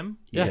that him?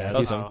 Yeah, Yes.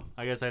 that's Oh, him.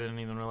 I guess I didn't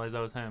even realize that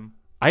was him.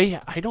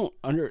 I don't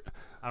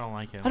I don't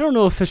like him. I don't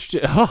know if it's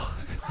just, oh,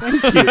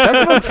 thank you.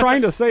 That's what I'm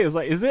trying to say. Is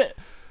like, is it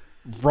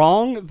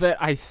wrong that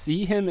I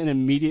see him and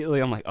immediately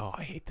I'm like, oh,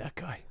 I hate that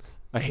guy.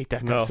 I hate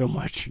that guy No. so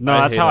much. No,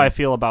 I that's hate how him. I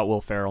feel about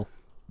Will Ferrell.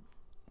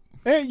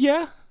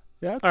 Yeah,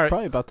 it's All right.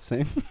 probably about the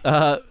same.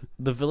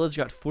 The Village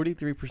got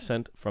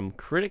 43% from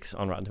critics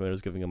on Rotten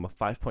Tomatoes, giving him a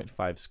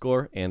 5.5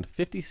 score, and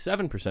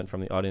 57%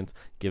 from the audience,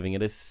 giving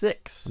it a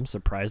 6. I'm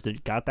surprised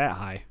it got that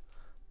high.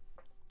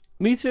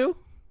 Me too.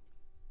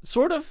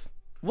 Sort of.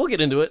 We'll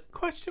get into it.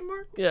 Question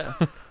mark? Yeah.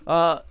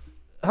 How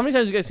many times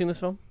have you guys seen this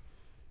film?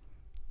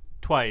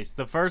 Twice.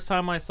 The first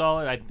time I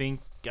saw it, I think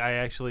I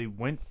actually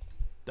went.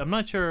 I'm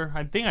not sure.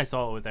 I think I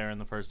saw it with Aaron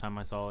the first time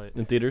I saw it.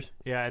 In theaters?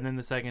 Yeah, and then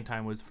the second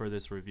time was for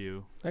this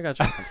review. I got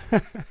you.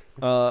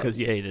 Because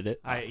you hated it.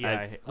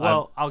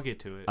 I'll get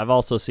to it. I've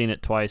also seen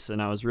it twice,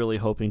 and I was really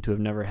hoping to have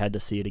never had to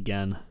see it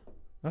again.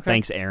 Okay.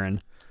 Thanks,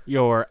 Aaron.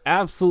 You're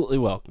absolutely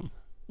welcome.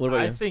 What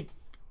about I you? think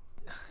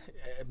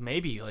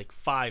maybe like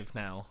 5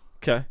 now.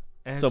 Okay.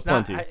 And So it's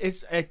not- plenty.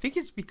 I think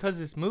it's because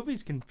this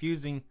movie's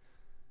confusing,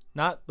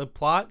 not the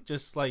plot,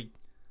 just like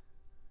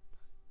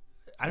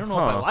I don't know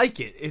if I Huh. like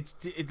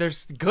it.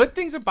 There's good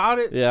things about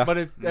it, Yeah. but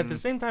it's at the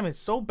same time it's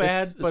so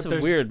bad. It's but a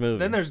there's weird movie.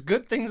 Then there's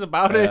good things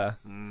about Yeah.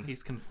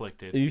 He's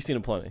conflicted. You've seen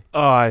it plenty. Oh,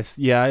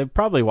 I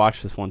probably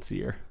watch this once a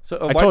year.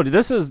 So I told you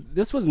this was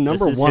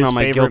number is one his on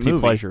my favorite guilty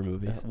movie. pleasure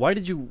movies. Why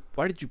did you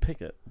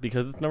pick it?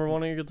 Because it's number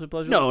one on your guilty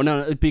pleasure?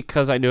 No,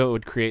 because I knew it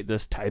would create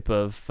this type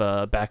of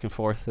back and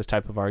forth, this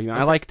type of argument.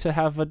 I like to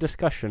have a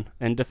discussion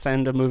and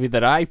defend a movie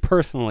that I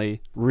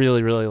personally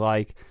really, really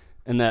like,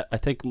 and that I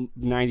think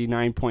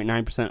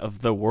 99.9% of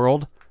the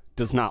world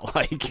does not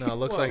like. No, it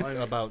looks like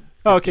about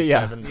Okay,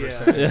 yeah.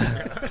 57%.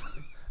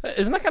 Yeah.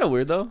 Isn't that kind of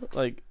weird though?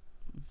 Like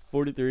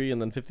 43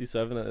 and then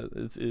 57.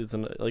 It's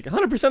like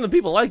 100% of the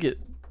people like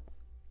it.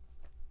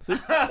 See?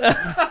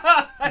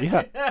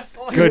 Yeah,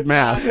 good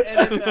math.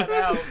 Edit that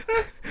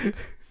out.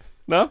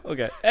 No?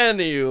 Okay.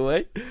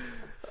 Anyway.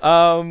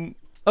 Okay,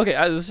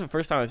 this is the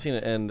first time I've seen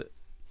it, and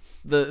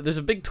there's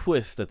a big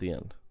twist at the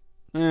end.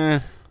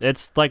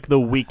 It's like the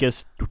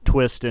weakest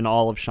twist in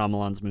all of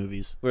Shyamalan's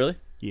movies. Really?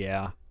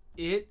 Yeah.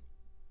 It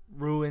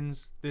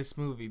ruins this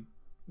movie.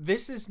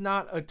 This is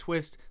not a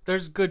twist.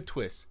 There's good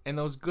twists, and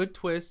those good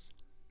twists,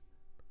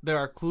 there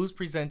are clues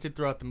presented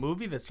throughout the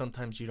movie that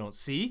sometimes you don't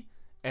see,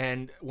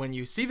 and when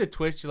you see the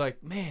twist, you're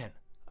like, man,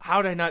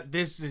 how did I not?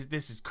 This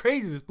is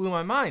crazy. This blew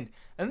my mind.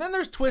 And then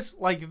there's twists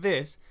like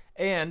this,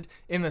 and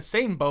in the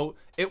same boat,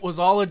 it was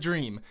all a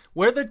dream,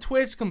 where the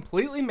twist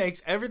completely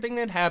makes everything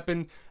that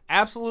happened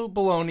absolute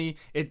baloney.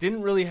 It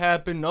didn't really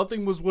happen.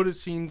 Nothing was what it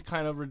seemed.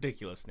 Kind of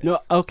ridiculousness. No,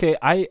 okay,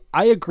 I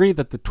agree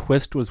that the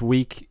twist was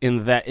weak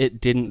in that it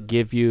didn't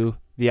give you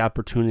the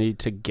opportunity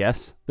to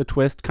guess the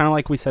twist, kind of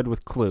like we said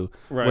with Clue,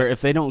 Right. where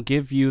if they don't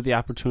give you the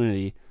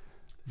opportunity,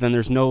 then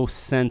there's no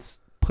sense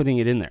putting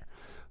it in there.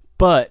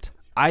 But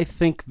I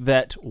think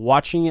that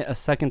watching it a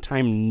second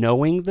time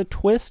knowing the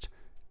twist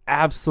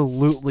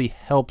absolutely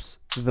helps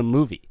the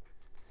movie,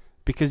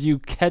 because you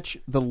catch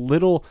the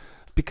little...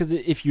 Because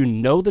if you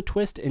know the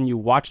twist and you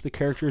watch the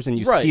characters and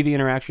you Right. see the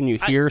interaction, you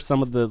hear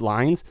some of the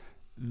lines,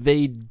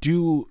 they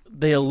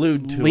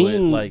allude to lean it,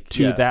 like,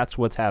 to yeah. that's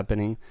what's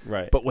happening.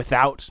 Right. But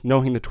without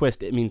knowing the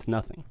twist, it means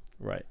nothing.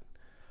 Right.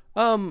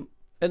 And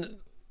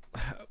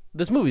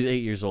this movie's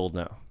 8 years old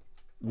now.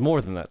 More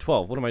than that,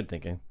 12. What am I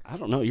thinking? I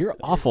don't know. You're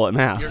awful at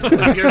math.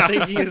 You're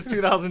thinking it's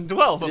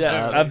 2012.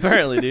 Yeah, apparently.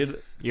 apparently,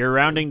 dude. You're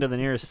rounding to the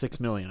nearest 6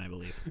 million, I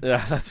believe.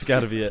 Yeah, that's got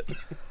to be it.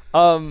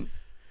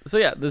 So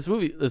yeah, this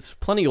movie, it's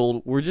plenty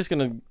old. We're just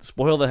going to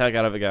spoil the heck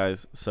out of it,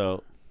 guys.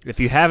 So If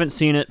you haven't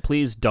seen it,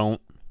 please don't.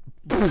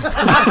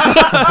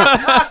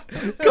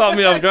 caught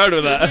me off guard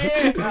with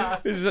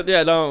that. He said,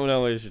 yeah,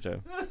 don't waste your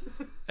time.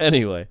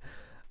 Anyway.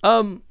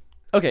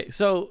 Okay,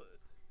 so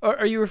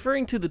are you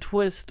referring to the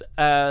twist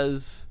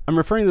as... I'm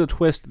referring to the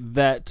twist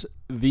that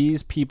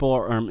these people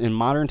are in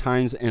modern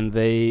times, and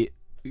they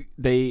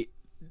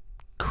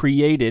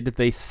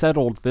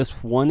settled this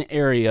one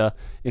area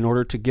in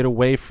order to get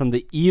away from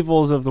the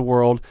evils of the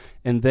world,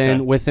 and then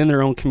Okay. within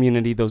their own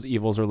community, those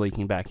evils are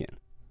leaking back in.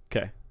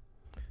 Okay.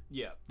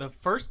 Yeah, the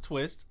first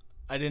twist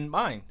I didn't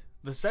mind.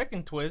 The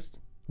second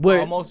twist Where-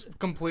 almost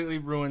completely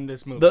ruined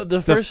this movie.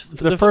 The first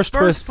first First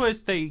twist,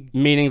 twist, they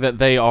meaning that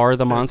they are the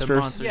the monsters,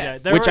 monsters, Yes.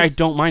 yeah, there which I was-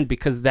 don't mind,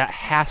 because that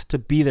has to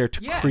be there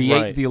to Yes.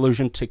 create Right. the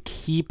illusion to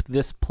keep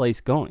this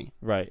place going.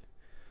 Right.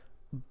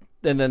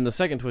 And then the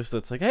second twist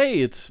that's like,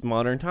 hey, it's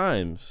modern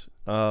times.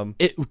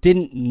 It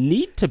didn't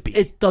need to be.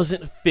 It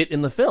doesn't fit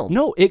in the film.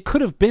 No, it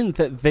could have been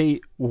that they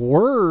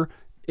were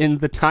in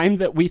the time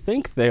that we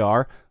think they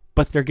are,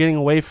 but they're getting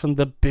away from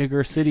the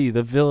bigger city,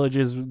 the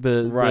villages,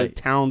 the Right.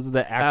 towns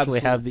that actually Absolutely.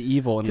 have the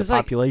evil and the 'Cause,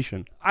 like,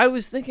 population. I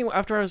was thinking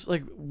after I was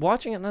like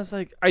watching it, and I was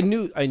like, I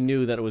knew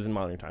that it was in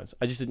modern times.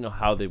 I just didn't know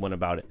how they went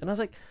about it, and I was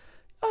like,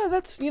 oh,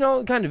 that's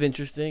kind of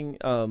interesting.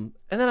 And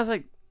then I was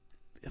like,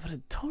 but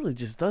it totally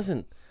just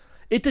doesn't.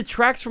 It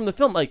detracts from the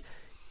film. Like,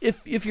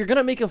 if you're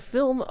gonna make a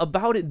film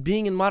about it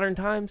being in modern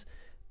times,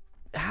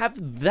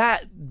 have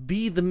that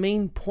be the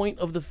main point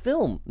of the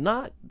film,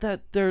 not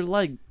that they're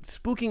like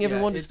spooking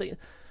everyone to it's- stay.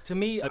 To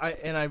me,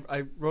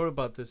 I wrote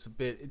about this a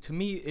bit. To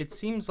me, it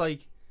seems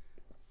like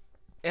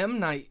M.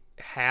 Night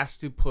has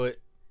to put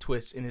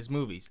twists in his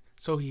movies.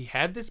 So he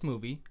had this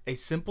movie, a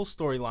simple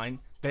storyline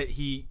that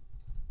he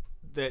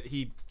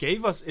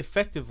gave us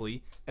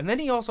effectively, and then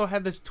he also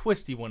had this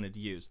twist he wanted to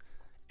use.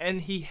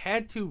 And he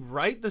had to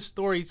write the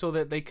story so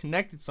that they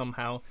connected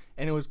somehow,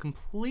 and it was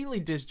completely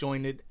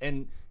disjointed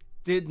and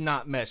did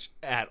not mesh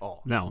at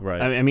all. No.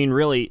 Right. I mean,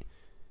 really,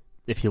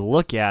 if you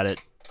look at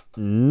it,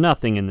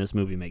 nothing in this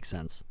movie makes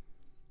sense.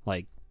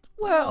 Like,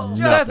 Well,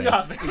 nothing.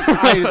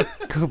 I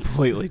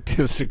completely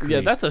disagree.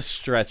 Yeah, that's a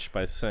stretch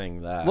by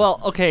saying that. Well,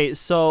 okay,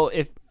 so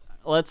if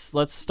let's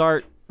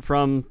start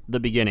from the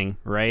beginning,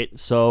 right?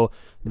 So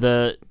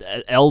the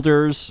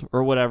elders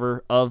or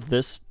whatever of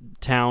this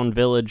town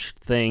village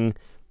thing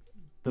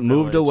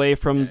moved away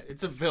from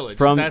it's a village.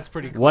 from That's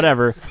pretty clear.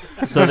 whatever.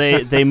 So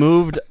they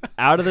moved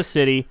out of the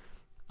city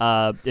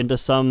into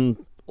some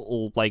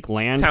like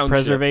land Township.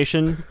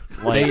 preservation.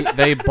 Like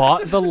They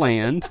bought the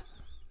land,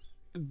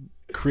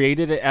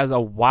 created it as a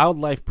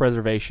wildlife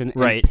preservation,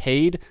 and Right.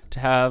 paid to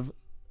have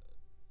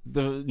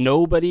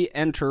nobody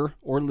enter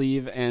or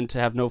leave and to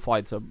have no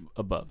flights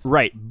above.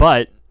 right,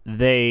 but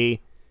they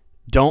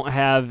don't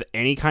have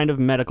any kind of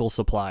medical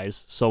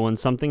supplies. So when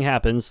something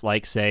happens,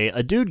 like say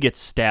a dude gets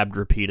stabbed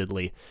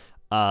repeatedly,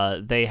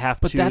 they have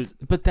to.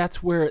 But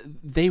that's where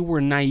they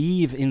were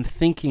naive in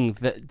thinking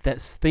that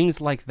things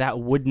like that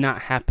would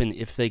not happen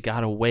if they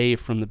got away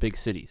from the big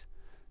cities.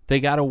 They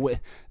got away.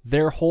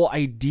 Their whole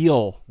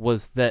ideal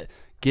was that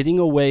getting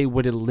away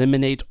would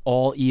eliminate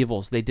all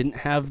evils. They didn't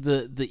have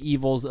the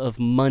evils of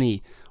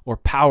money or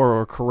power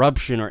or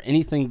corruption or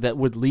anything that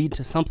would lead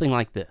to something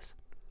like this.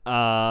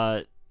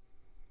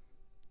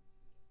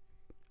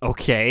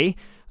 Okay,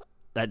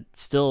 that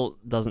still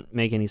doesn't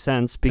make any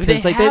sense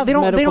because they have they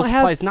don't medical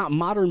have. supplies, not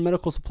modern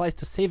medical supplies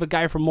to save a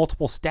guy from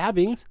multiple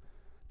stabbings.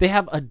 They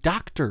have a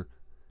doctor.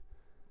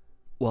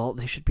 Well,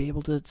 they should be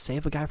able to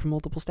save a guy from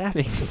multiple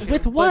stabbings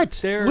With what?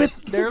 They're with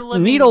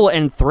living, needle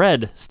and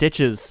thread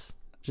stitches,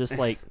 just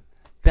like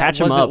patch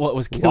him wasn't up. what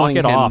was walk killing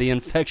it him. off. The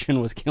infection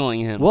was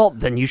killing him. Well,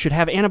 then you should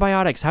have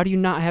antibiotics. How do you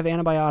not have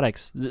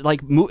antibiotics?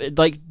 Like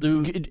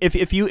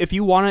if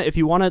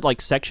you wanna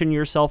like section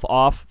yourself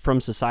off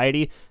from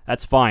society,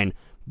 that's fine.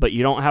 But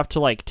you don't have to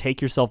like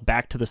take yourself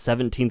back to the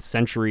 17th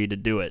century to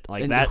do it.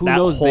 Like and that. who that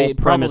knows? whole They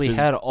premise probably is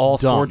had all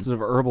dumb. sorts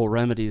of herbal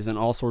remedies and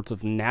all sorts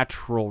of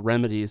natural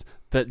remedies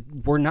that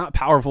were not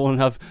powerful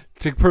enough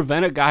to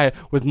prevent a guy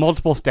with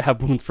multiple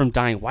stab wounds from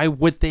dying. Why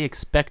would they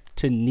expect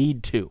to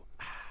need to?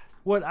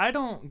 What I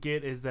don't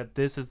get is that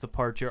this is the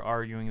part you're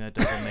arguing that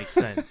doesn't make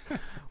sense.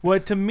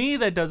 What to me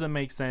that doesn't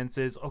make sense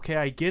is, okay,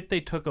 I get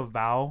they took a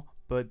vow,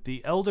 but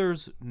the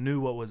elders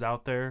knew what was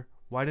out there.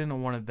 Why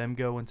didn't one of them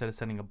go instead of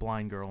sending a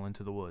blind girl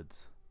into the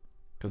woods?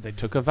 Because they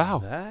took a vow.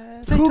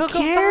 They Who took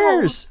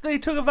cares? A vow. They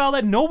took a vow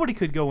that nobody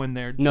could go in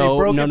there. No, they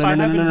broke no, it no, by no,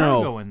 no, having no, her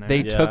no. go in there.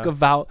 They took a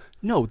vow.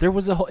 No, there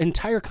was a whole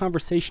entire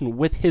conversation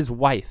with his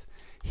wife.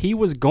 He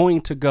was going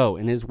to go,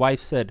 and his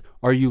wife said,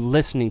 "Are you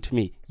listening to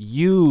me?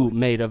 You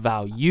made a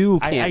vow. You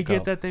can't I go."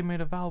 get that they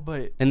made a vow,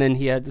 but And then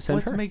he had to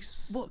send her.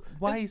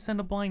 why send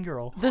a blind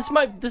girl? This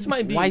might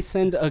be Why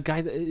send a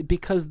guy?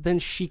 Because then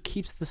she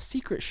keeps the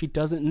secret. She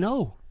doesn't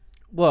know.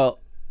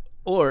 well,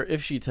 or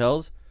if she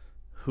tells,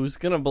 who's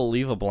gonna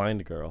believe a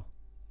blind girl?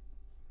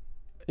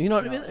 You know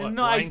what I mean? What,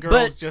 No, I- blind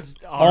girls but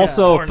just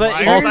also- born but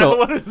liars? also-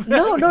 What is that?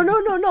 No.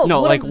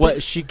 No, What like I'm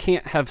what? She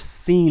can't have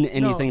seen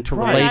anything to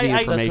right. relay I- the I-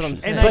 information. That's what I'm And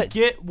saying. I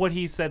get what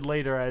he said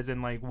later, as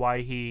in like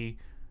why he,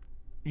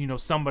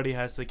 somebody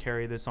has to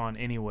carry this on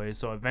anyway.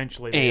 So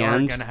eventually they are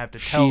And gonna have to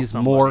tell she's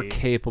somebody. more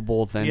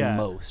capable than Yeah.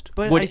 most.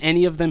 But Would I s-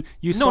 any of them?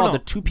 You No, saw no. the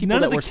two people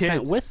None that of the were sent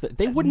kids- with it.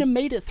 They wouldn't have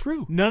made it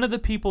through. None of the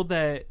people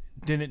that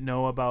didn't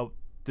know about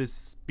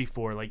this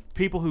before, like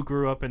people who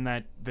grew up in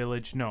that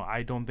village, no,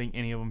 I don't think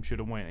any of them should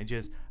have went.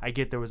 I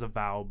get there was a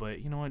vow,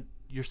 but you know what?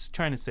 You're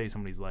trying to save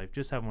somebody's life.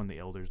 Just have one of the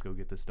elders go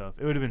get this stuff.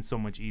 It would have been so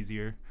much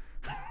easier.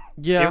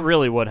 Yeah, It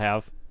really would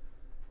have.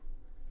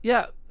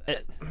 yeah.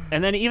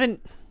 And then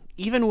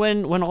even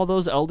when all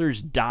those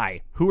elders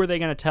die, who are they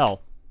going to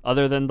tell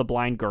other than the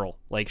blind girl?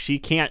 Like she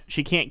can't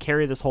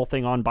carry this whole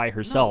thing on by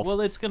herself. No,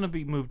 well, it's gonna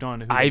be moved on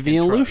to who Ivy they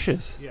can and trust.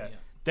 Lucius. Yeah.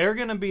 They're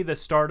gonna be the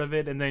start of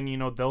it, and then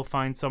they'll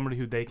find somebody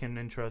who they can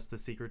entrust the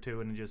secret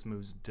to, and it just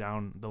moves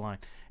down the line.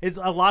 It's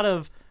a lot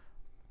of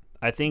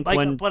I think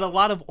but a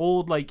lot of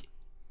old like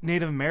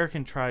Native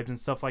American tribes and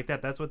stuff like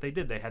that. That's what they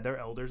did. They had their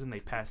elders, and they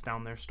passed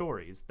down their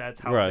stories. That's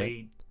how Right.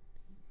 they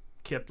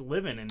kept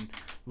living and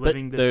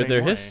living the their same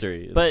way.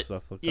 history and but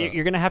stuff like y- that.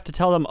 you're going to have to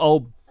tell them,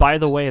 "Oh, by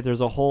the way,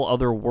 there's a whole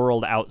other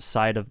world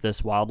outside of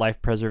this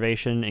wildlife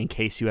preservation in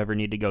case you ever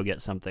need to go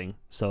get something."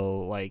 So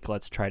like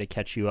let's try to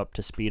catch you up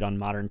to speed on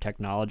modern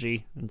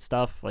technology and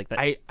stuff like that.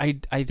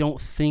 I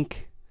don't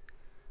think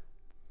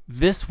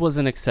this was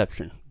an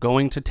exception,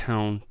 going to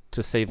town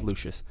to save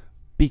Lucius,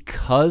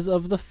 because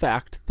of the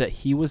fact that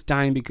he was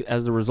dying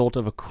as a result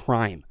of a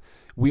crime.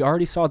 We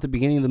already saw at the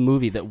beginning of the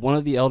movie that one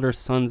of the elder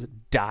sons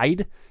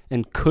died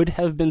and could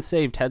have been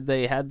saved had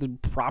they had the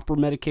proper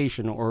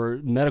medication or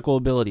medical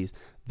abilities.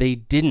 They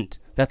didn't.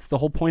 That's the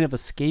whole point of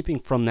escaping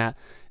from that,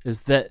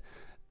 is that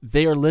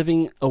they are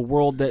living a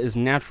world that is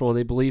natural.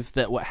 They believe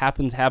that what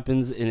happens,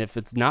 happens, and if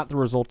it's not the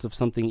result of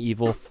something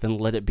evil, then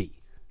let it be.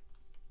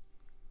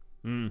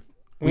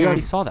 We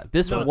already saw that.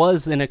 This No,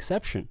 was an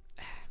exception.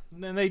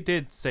 And they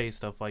did say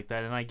stuff like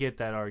that, and I get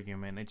that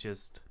argument. It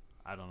just,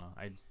 I don't know.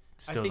 I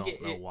still think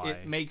don't know why.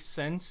 it makes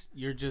sense.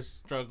 You're just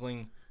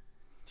struggling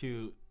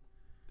to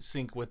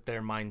sync with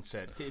their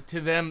mindset.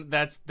 To them,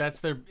 that's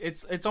their.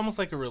 It's almost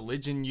like a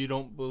religion you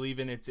don't believe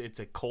in. It's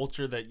a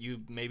culture that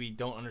you maybe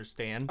don't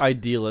understand.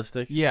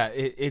 Idealistic. Yeah,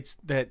 it's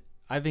that.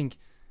 I think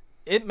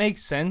it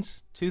makes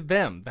sense to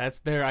them. That's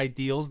their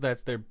ideals.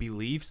 That's their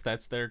beliefs.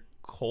 That's their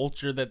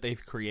culture that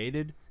they've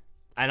created.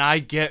 And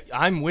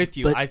I'm with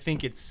you. But- I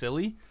think it's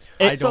silly.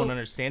 It- I don't so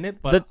understand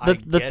it, but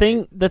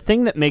the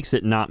thing that makes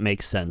it not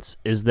make sense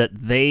is that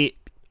they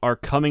are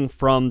coming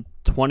from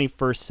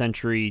 21st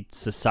century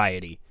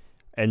society,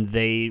 and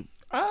they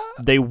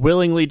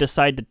willingly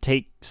decide to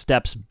take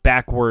steps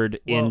backward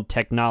in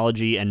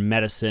technology and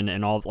medicine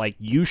and all. Like,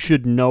 you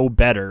should know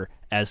better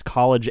as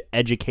college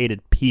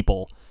educated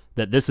people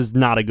that this is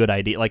not a good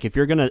idea. Like, if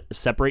you're going to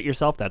separate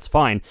yourself, that's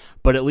fine,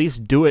 but at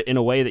least do it in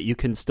a way that you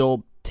can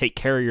still take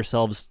care of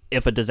yourselves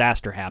if a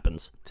disaster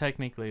happens.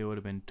 Technically, it would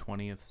have been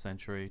 20th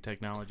century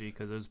technology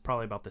because it was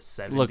probably about the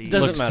 70s. Look,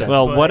 doesn't matter.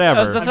 Well, But-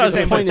 whatever. That's I'm what I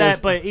just was saying, saying.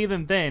 but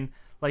even then,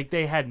 like,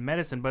 they had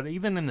medicine, but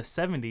even in the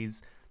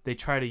 70s, they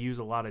try to use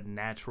a lot of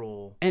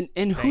natural And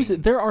things.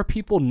 there are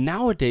people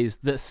nowadays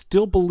that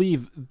still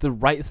believe the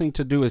right thing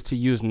to do is to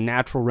use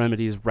natural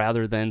remedies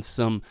rather than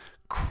some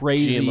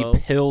crazy GMO.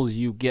 pills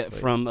you get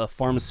from a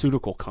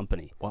pharmaceutical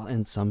company. Well,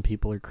 and some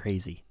people are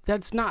crazy.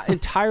 That's not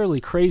entirely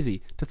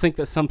crazy to think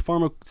that some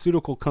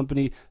pharmaceutical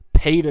company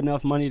paid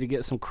enough money to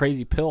get some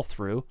crazy pill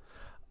through.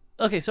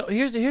 Okay, so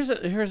here's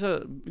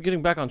a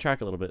getting back on track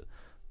a little bit.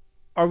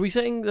 Are we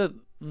saying that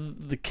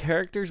the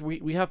characters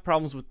we have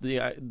problems with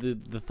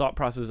the thought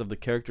process of the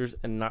characters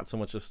and not so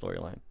much the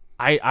storyline?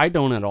 I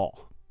don't at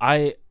all.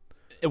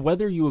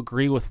 Whether you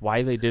agree with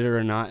why they did it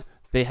or not,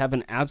 they have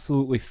an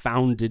absolutely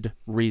founded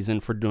reason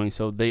for doing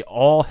so. They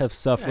all have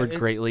suffered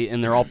greatly,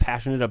 and they're all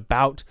passionate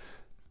about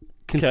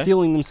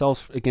concealing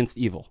themselves against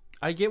evil.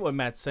 I get what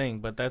Matt's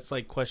saying, but that's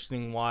like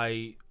questioning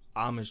why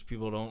Amish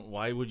people don't.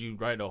 Why would you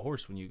ride a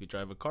horse when you could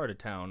drive a car to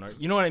town? Or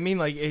you know what I mean?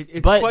 Like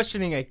it's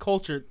questioning a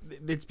culture.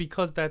 It's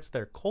because that's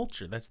their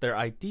culture. That's their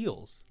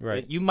ideals.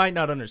 Right. You might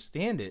not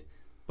understand it,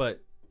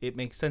 but it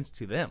makes sense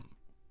to them.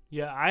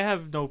 Yeah, I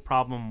have no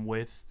problem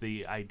with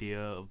the idea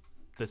of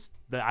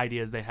the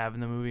ideas they have in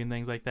the movie and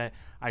things like that.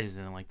 I just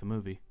didn't like the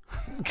movie.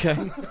 Okay.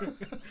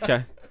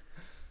 Okay.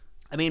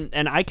 I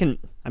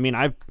mean,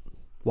 I've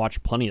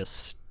watched plenty of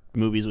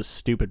movies with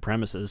stupid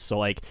premises, so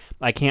like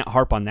I can't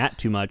harp on that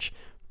too much.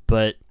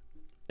 But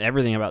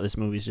everything about this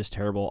movie is just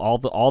terrible.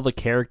 All the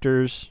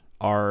characters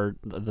are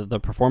the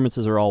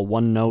performances are all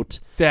one note.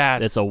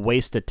 It's a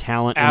waste of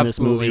talent in this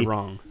movie. Absolutely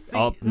wrong. See,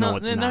 no,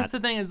 it's and not. that's the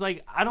thing is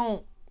like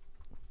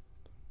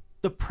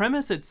the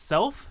premise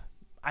itself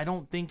I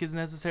don't think is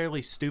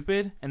necessarily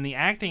stupid, and the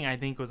acting I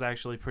think was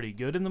actually pretty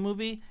good in the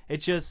movie.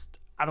 It's just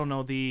I don't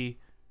know, the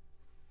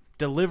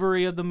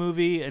delivery of the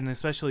movie and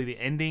especially the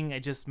ending,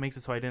 it just makes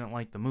it so I didn't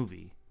like the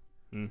movie.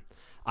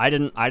 I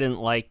didn't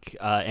like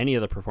any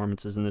of the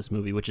performances in this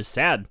movie, which is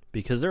sad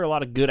because there are a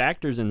lot of good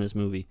actors in this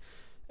movie,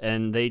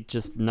 and they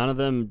just none of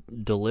them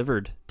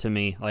delivered to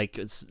me. Like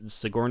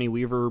Sigourney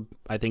Weaver,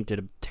 I think did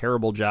a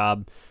terrible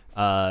job.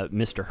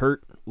 Mr.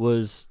 Hurt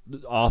was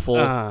awful.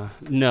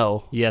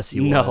 No. Yes, he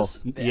No. was.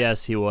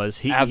 Yes, he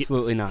was.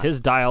 Absolutely not. His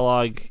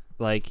dialogue,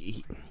 like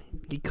he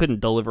couldn't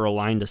deliver a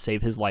line to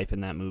save his life in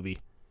that movie.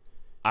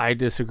 I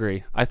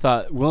disagree. I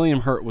thought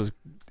William Hurt was,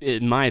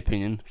 in my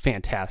opinion,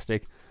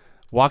 fantastic.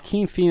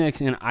 Joaquin Phoenix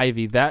and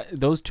Ivy,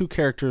 those two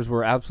characters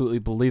were absolutely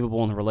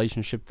believable in the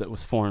relationship that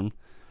was formed,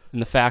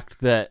 and the fact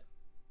that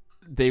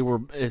they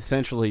were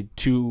essentially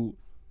two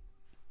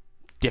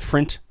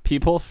different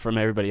people from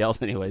everybody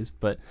else anyways.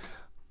 But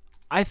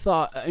I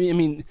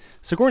mean,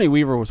 Sigourney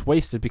Weaver was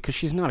wasted because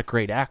she's not a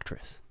great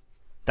actress.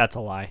 That's a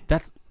lie.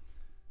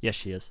 Yes,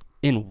 she is.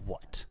 In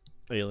what?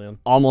 Alien.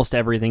 Almost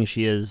everything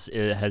she has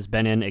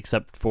been in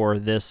except for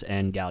this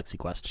and Galaxy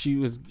Quest.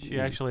 She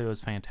actually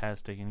was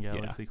fantastic in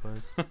Galaxy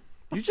Quest.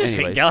 You just hate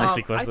Anyways.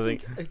 Galaxy Quest, I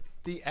think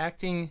the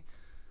acting.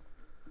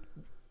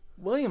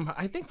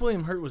 I think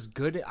William Hurt was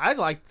good. I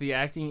liked the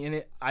acting in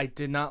it. I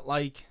did not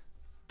like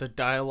the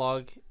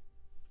dialogue,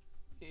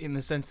 in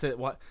the sense that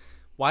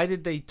why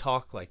did they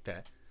talk like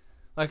that?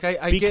 Like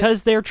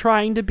because they're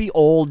trying to be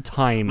old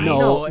timey.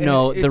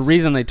 No. The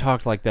reason they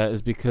talked like that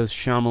is because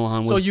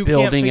Shyamalan was you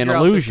building can't an figure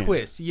illusion. out the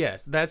twist.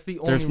 Yes, that's the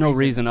only. There's no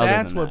reason other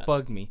That's than what that.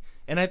 bugged me,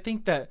 and I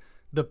think that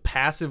the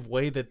passive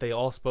way that they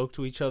all spoke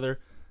to each other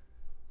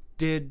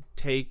did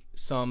take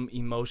some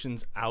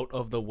emotions out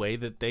of the way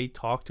that they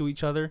talk to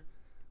each other.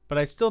 But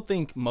I still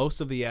think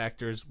most of the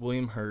actors,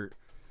 William Hurt,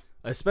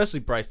 especially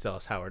Bryce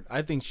Dallas Howard,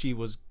 I think she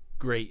was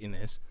great in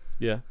this.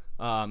 Yeah.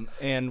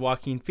 And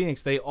Joaquin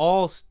Phoenix, they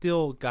all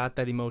still got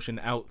that emotion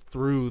out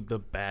through the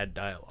bad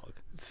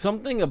dialogue.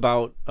 Something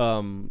about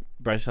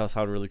Bryce Dallas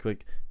Howard really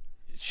quick.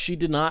 She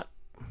did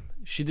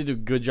a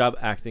good job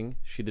acting.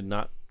 She did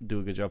not do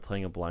a good job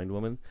playing a blind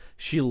woman.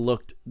 She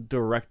looked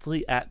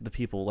directly at the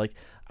people. Like,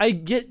 I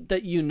get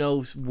that you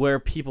know where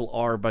people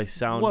are by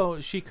sound. Well,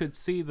 she could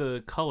see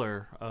the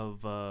color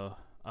of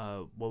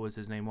what was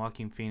his name?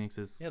 Joaquin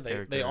Phoenix's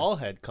character. They all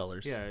had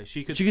colors. Yeah,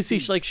 she could see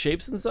like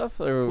shapes and stuff.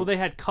 Or well, they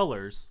had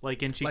colors,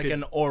 and she could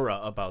an aura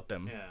about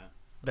them. Yeah.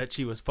 That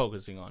she was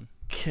focusing on.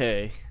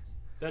 Okay.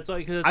 That's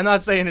like I'm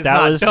not saying it's that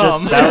not was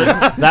dumb.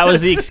 that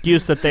was the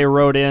excuse that they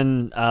wrote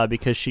in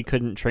because she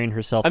couldn't train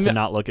herself to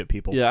not look at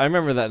people. Yeah, I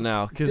remember that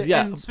now.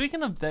 And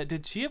speaking of that,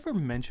 did she ever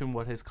mention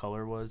what his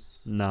color was?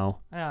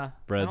 No. Yeah,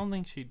 Red. I don't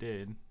think she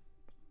did.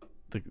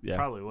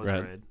 Probably was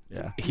red.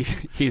 Yeah.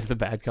 He's the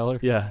bad color.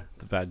 Yeah,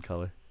 the bad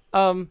color.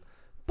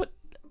 But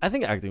I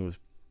think acting was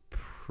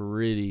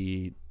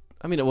pretty.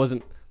 I mean, it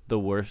wasn't the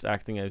worst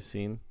acting I've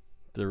seen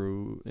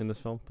in this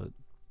film, but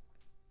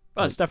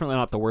well, it's definitely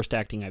not the worst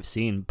acting I've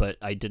seen. But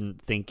I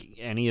didn't think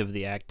any of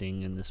the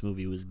acting in this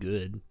movie was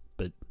good.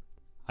 But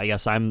I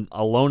guess I'm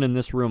alone in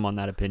this room on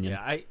that opinion.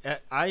 Yeah,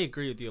 I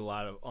agree with you a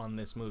lot on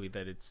this movie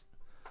that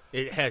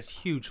it has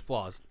huge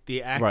flaws.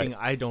 The acting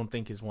I don't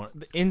think is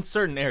one in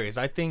certain areas.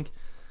 I think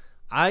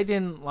I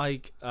didn't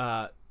like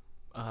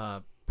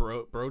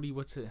Brody.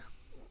 What's it?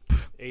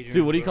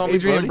 Dude, what do you call me?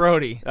 Adrian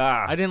Brody.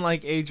 I didn't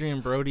like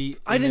Adrian Brody.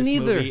 I didn't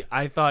either. Movie.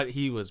 I thought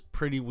he was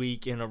pretty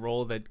weak in a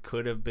role that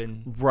could have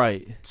been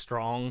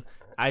strong.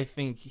 I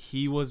think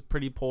he was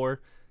pretty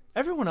poor.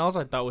 Everyone else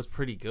I thought was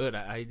pretty good.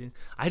 I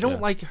don't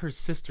like her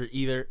sister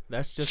either.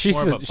 That's just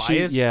more of a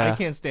bias. I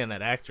can't stand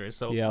that actress.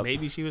 So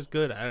maybe she was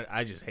good.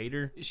 I just hate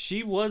her.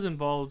 She was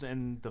involved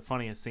in the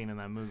funniest scene in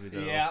that movie,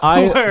 though. Yeah,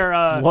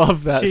 I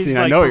love that she's scene.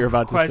 Like I know what you're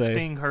about to say.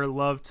 Requesting her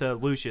love to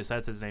Lucius.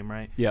 That's his name,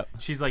 right? Yep.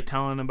 She's like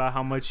telling him about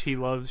how much she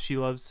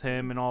loves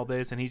him and all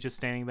this, and he's just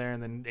standing there,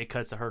 and then it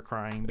cuts to her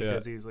crying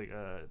because he's like,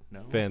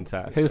 no.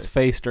 Fantastic. His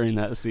face during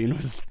that scene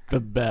was the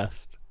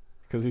best.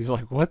 Because he's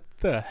like, what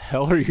the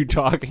hell are you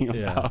talking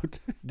about?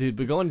 Dude,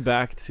 but going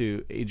back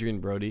to Adrian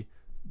Brody,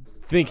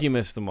 think he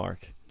missed the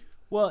mark.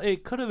 Well,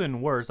 it could have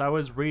been worse. I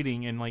was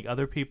reading, and like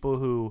other people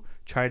who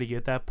tried to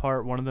get that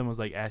part, one of them was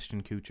like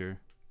Ashton Kutcher.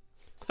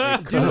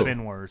 It could have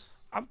been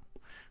worse.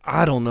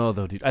 I don't know,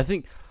 though, dude.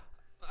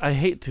 I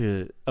hate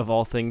to, of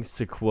all things,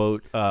 to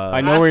quote... I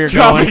know where you're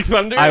going.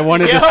 Thunder. I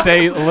wanted to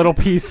stay a little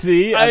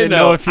PC. I didn't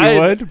know if you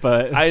would,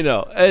 but... I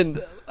know,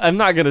 and... I'm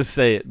not gonna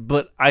say it,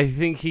 but I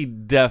think he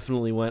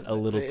definitely went a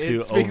little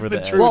too over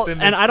the edge. Well,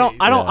 and I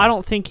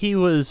don't think he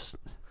was.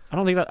 I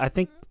don't think that. I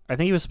think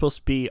he was supposed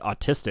to be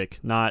autistic,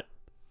 not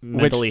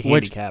mentally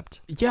handicapped.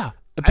 Yeah,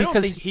 I don't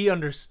think he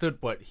understood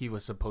what he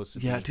was supposed to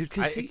be. Yeah, dude.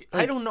 Because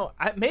I don't know.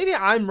 Maybe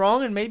I'm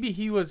wrong, and maybe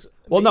he was.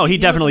 Well, no, he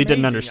definitely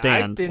didn't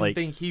understand. I didn't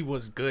think he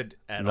was good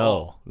at No.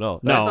 all.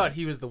 No. I thought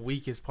he was the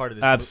weakest part of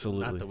this.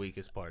 Absolutely. Movie. Not the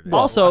weakest part.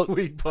 Also,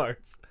 weak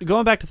parts.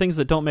 Going back to things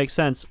that don't make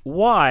sense,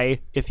 why,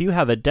 if you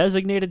have a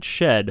designated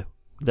shed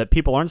that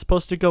people aren't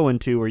supposed to go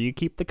into where you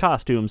keep the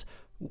costumes,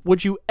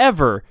 would you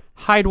ever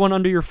hide one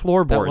under your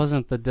floorboards? That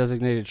wasn't the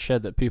designated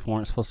shed that people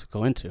weren't supposed to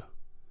go into.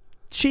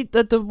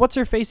 What's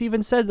her face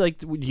even said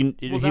like he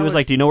was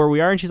like, do you know where we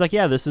are? And she's like,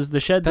 yeah, this is the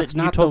shed that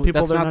you told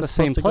people they're not the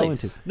same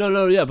place. place.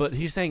 No, yeah, but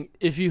he's saying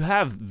if you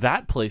have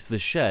that place, the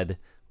shed,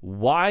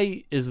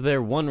 why is there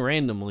one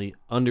randomly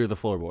under the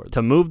floorboards?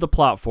 To move the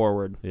plot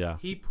forward. Yeah,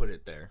 he put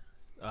it there.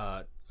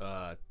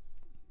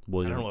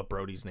 William. I don't know what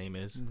Brody's name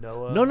is.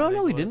 Noah.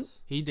 No, he didn't.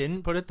 He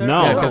didn't put it there.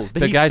 No, Yeah, because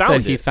the guy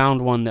said he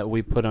found one that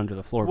we put under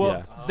the floorboard.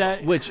 Well,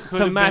 that Which, could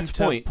to have Matt's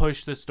been point- to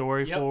push the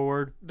story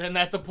forward. Then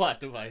that's a plot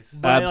device.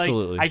 But,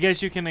 Absolutely. I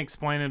guess you can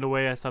explain it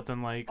away as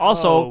something like.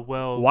 Also,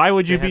 why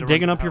would you be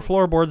digging up your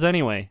floorboards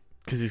anyway?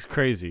 Because he's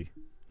crazy.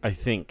 I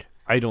think.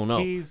 I don't know.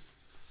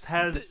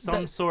 Has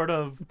some sort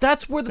of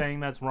that's where the thing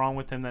that's wrong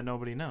with him that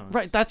nobody knows.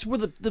 Right. That's where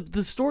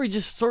the story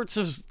just sorts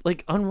of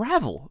like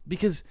unravel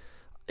because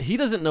he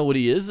doesn't know what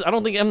he is. I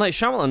don't think M. Night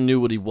Shyamalan knew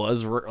what he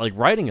was like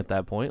writing at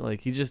that point.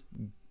 Like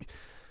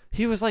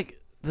he was like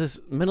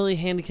this mentally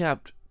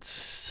handicapped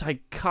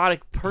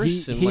psychotic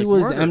person. He like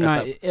was M.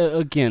 Night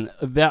again.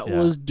 That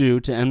was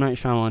due to M. Night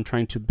Shyamalan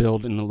trying to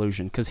build an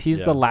illusion because he's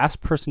the last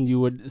person you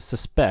would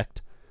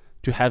suspect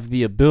to have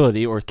the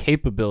ability or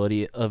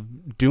capability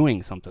of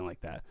doing something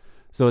like that.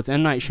 So it's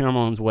M. Night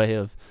Shyamalan's way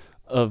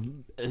of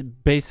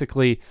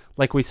basically,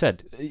 like we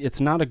said,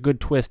 it's not a good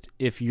twist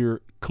if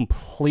you're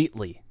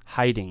completely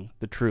hiding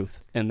the truth,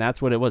 and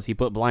that's what it was. He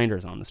put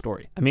blinders on the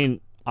story. I mean,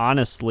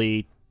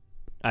 honestly,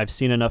 I've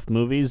seen enough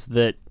movies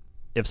that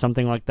if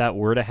something like that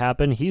were to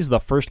happen, he's the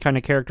first kind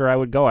of character I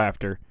would go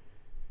after.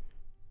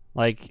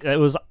 Like, it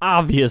was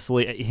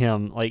obviously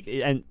him. Like,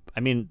 and I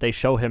mean, they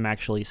show him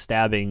actually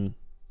stabbing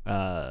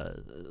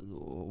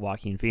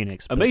Joaquin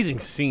Phoenix. Amazing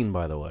scene,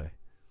 by the way.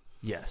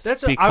 Yes,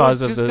 that's. I was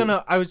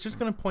just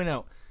gonna point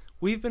out.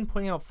 We've been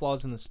pointing out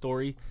flaws in the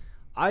story.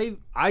 I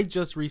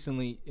just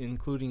recently,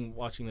 including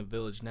watching The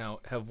Village now,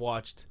 have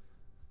watched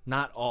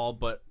not all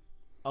but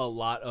a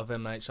lot of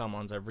M. Night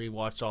Shyamalan's. I've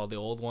rewatched all the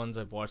old ones.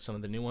 I've watched some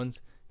of the new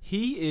ones.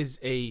 He is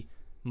a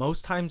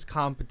most times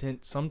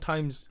competent,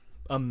 sometimes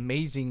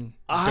amazing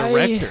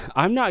director.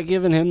 I'm not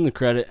giving him the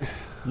credit.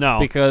 No,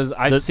 because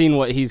I've seen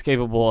what he's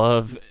capable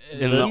of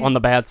on the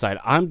bad side.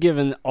 I'm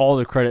giving all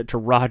the credit to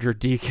Roger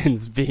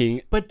Deakins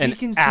being but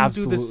Deakins didn't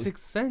do The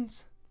Sixth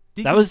Sense.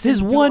 Deakins that was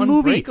his one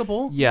movie.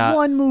 Yeah,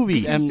 one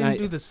movie. Deakins didn't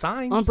do The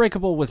Signs.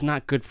 Unbreakable was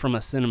not good from a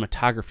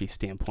cinematography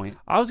standpoint.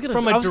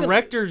 From a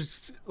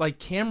director's like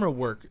camera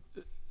work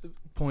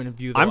point of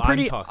view. Though,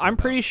 I'm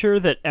pretty sure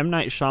that M.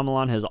 Night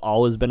Shyamalan has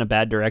always been a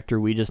bad director.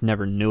 We just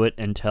never knew it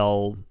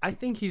until. I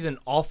think he's an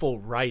awful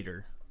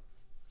writer.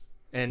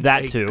 and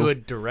That a too.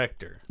 good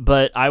director.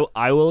 But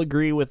I will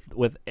agree with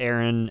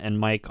Aaron and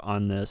Mike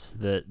on this,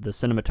 that the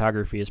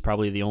cinematography is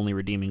probably the only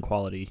redeeming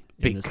quality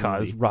in this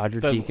Because movie.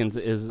 Roger Deakins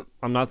is...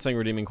 I'm not saying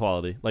redeeming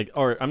quality.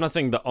 Or I'm not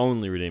saying the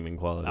only redeeming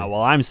quality.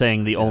 Well, I'm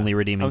saying the only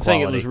redeeming I'm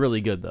quality. saying it was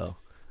really good, though.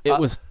 It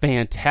was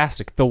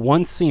fantastic. The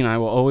one scene I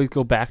will always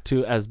go back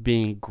to as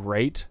being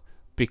great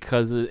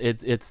because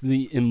it's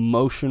the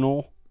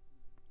emotional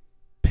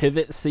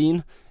pivot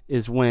scene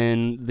is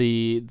when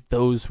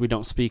those we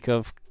don't speak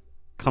of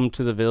come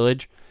to the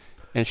village,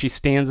 and she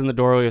stands in the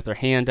doorway with her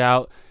hand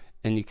out,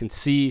 and you can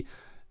see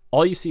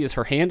all you see is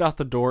her hand out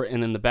the door,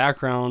 and in the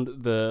background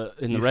in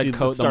the red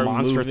coat the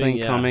monster moving,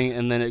 thing coming,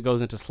 and then it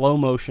goes into slow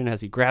motion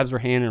as he grabs her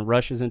hand and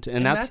rushes into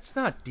And that's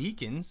not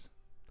Deakins.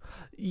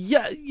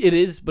 Yeah, it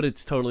is, but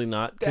it's totally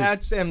not.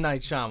 That's M.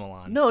 Night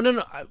Shyamalan.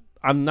 No.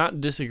 I'm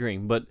not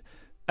disagreeing, but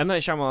M.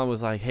 Night Shyamalan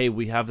was like, hey,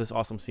 we have this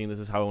awesome scene. This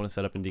is how I want to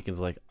set up. And Deakins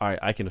like, all right,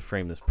 I can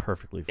frame this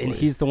perfectly for you. And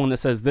he's the one that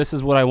says, this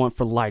is what I want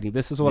for lighting.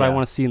 This is what I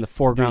want to see in the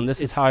foreground. Dude,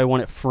 this is how I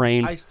want it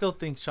framed. I still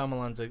think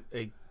Shyamalan's a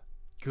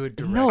good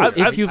director. No,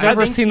 if you've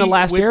ever seen The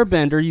Last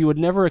Airbender, you would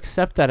never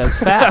accept that as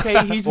fact.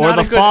 Okay, he's or not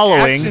The a good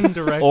Following, action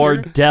director. or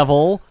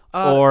Devil,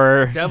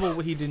 or...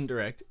 Devil he didn't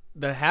direct.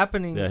 The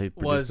Happening he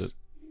was it.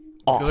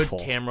 good Awful.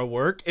 camera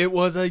work. It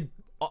was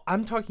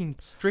I'm talking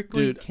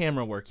strictly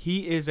camera work.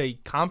 He is a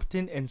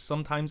competent and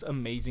sometimes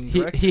amazing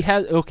director. He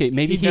has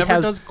maybe he never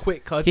has does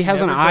quick cuts. He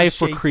has an never eye does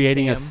for shaky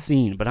creating a cam.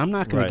 scene, but I'm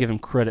not going to give him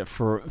credit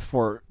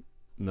for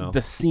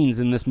the scenes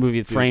in this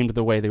movie framed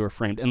the way they were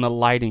framed and the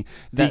lighting.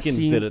 That Deakins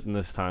scene, did it in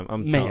this time.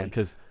 I'm telling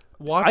because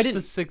watch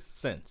The Sixth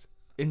Sense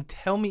and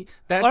tell me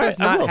that does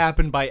I not will.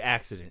 happen by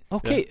accident.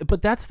 Okay,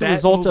 but that's the That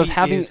result of movie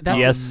having. is That's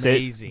Yes,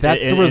 amazing.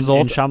 That's the in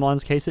result. In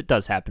Shyamalan's case, it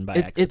does happen by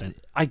accident.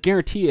 I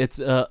guarantee it's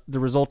the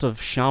result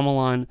of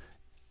Shyamalan.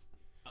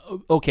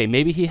 Okay,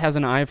 maybe he has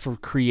an eye for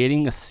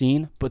creating a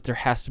scene, but there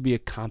has to be a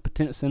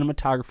competent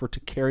cinematographer to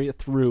carry it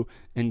through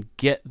and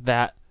get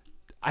that.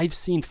 I've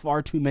seen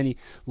far too many.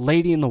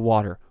 Lady in the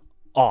Water,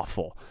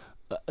 awful.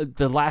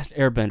 The Last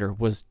Airbender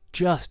was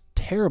just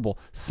terrible.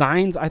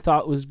 Signs I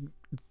thought was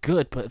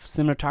good, but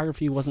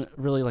cinematography wasn't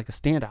really like a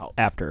standout.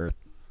 After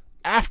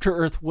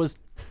Earth was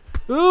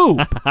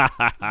poop. But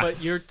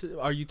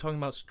are you talking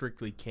about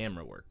strictly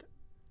camera work?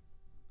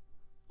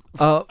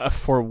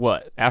 For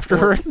what? After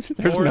Earth?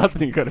 There's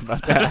nothing good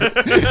about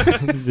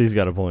that. He's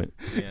got a point.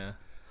 Yeah.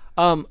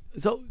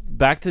 So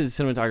back to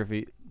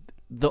cinematography.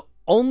 The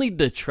only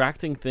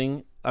detracting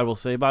thing I will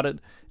say about it,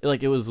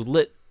 like it was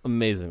lit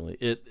amazingly.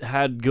 It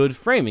had good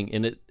framing,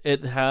 and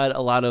it had a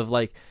lot of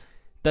like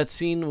that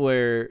scene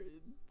where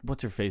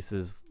what's her face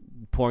is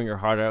pouring her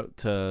heart out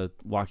to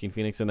Joaquin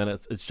Phoenix, and then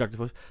it's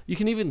juxtaposed. You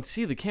can even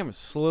see the camera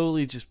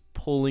slowly just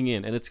pulling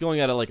in, and it's going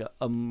at like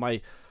a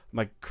microbial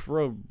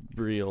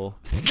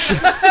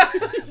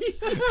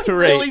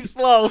Really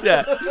slow.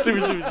 Yeah, super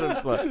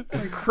slow.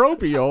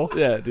 Microbial?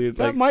 Yeah, dude.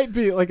 That might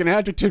be like an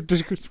adjective to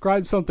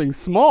describe something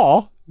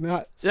small,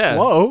 not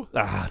slow.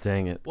 Ah,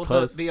 dang it.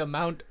 Well, the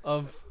amount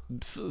of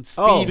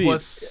speed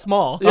was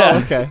small. Yeah. Oh,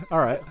 okay. All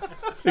right.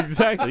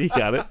 Exactly. You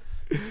got it.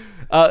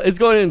 It's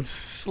going in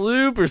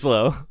super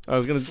slow. I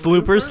was gonna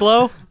super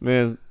slow,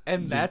 man.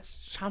 And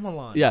that's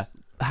Shyamalan. Yeah.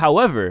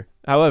 However,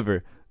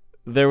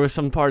 there were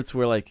some parts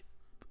where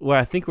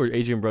I think where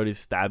Adrian Brody's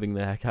stabbing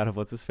the heck out of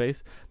what's his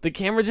face. The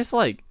camera just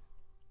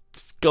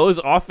goes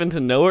off into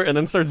nowhere and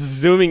then starts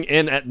zooming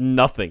in at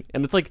nothing,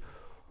 and it's like,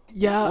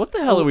 yeah, what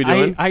the hell are we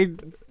doing? I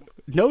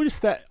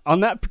noticed that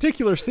on that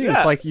particular scene,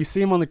 it's like you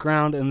see him on the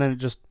ground and then it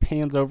just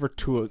pans over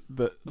to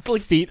the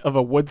feet of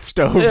a wood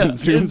stove and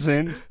zooms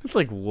in. It's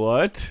like,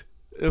 what?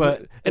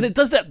 But and it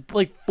does that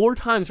like 4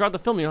 times throughout the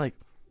film. And you're like,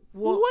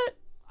 what?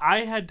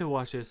 I had to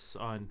watch this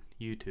on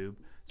YouTube,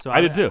 so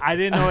I did too. I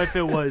didn't know if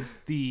it was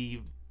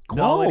the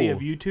quality No.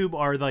 of YouTube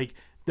or like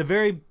the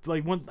very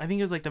one. I think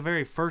it was like the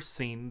very first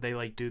scene they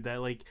do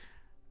that. Like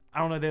I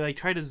don't know, they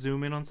try to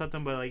zoom in on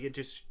something, but it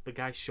just the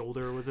guy's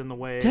shoulder was in the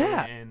way.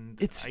 Yeah, and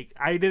it's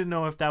I didn't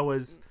know if that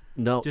was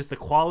just the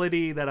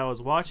quality that I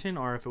was watching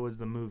or if it was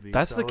the movie.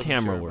 That's so the I wasn't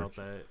camera sure work. about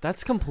that.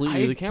 That's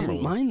completely the camera I work.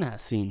 didn't mind that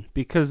scene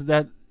because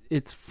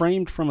it's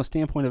framed from a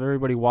standpoint of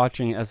everybody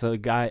watching as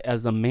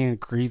a man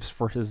grieves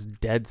for his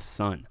dead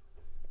son.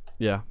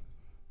 Yeah.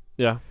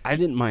 I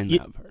didn't mind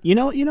that part. You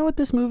know what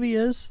this movie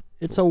is?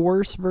 It's a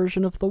worse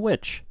version of The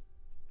Witch.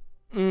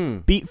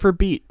 Beat for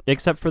beat,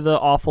 except for the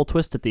awful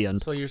twist at the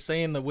end. So you're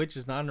saying The Witch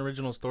is not an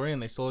original story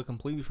and they stole it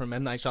completely from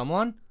M. Night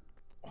Shyamalan?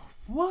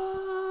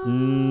 What?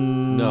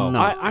 No.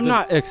 I'm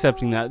not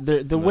accepting that.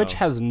 The Witch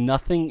has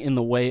nothing in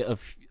the way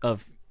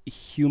of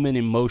human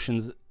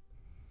emotions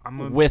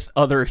with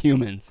other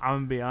humans. I'm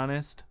gonna be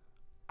honest.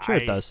 Sure,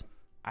 it does.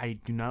 I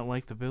do not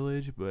like The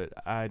Village, but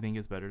I think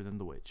it's better than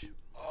The Witch.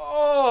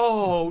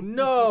 Oh,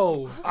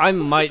 no. I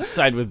might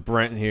side with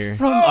Brent here. You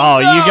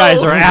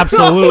guys are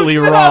absolutely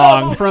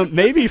wrong. From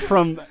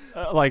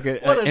like an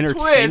What a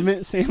entertainment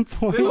twist.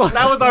 standpoint.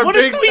 That was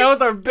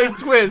our big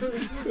twist.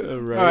 All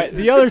right.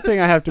 The other thing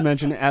I have to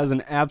mention as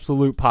an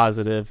absolute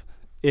positive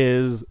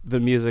is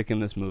the music in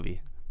this movie.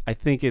 I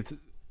think it's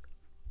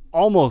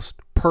almost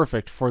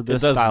perfect for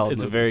this style of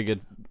It's a movie. very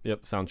good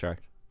soundtrack.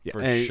 Yeah,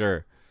 for and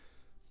sure.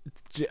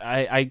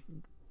 I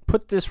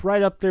put this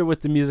right up there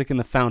with the music in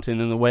The Fountain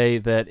in the way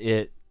that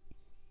it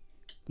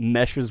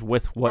meshes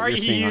with what you're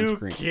seeing on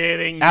screen. Are you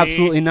kidding me?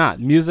 Absolutely not.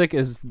 Music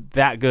is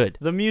that good.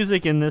 The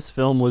music in this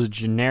film was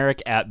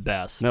generic at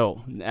best.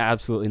 No,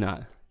 absolutely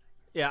not.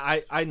 Yeah,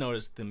 I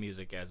noticed the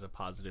music as a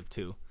positive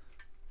too.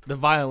 The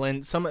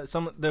violin,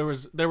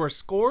 there were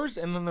scores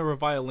and then there were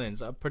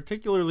violins.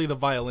 Particularly the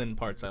violin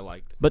parts I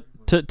liked. But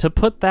to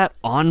put that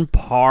on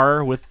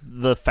par with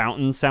the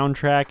Fountain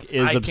soundtrack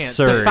is I can't absurd.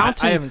 say The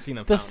Fountain, I haven't seen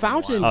a The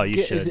Fountain in Fountain. a while. Oh,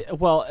 you should.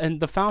 Well, and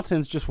The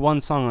Fountain's just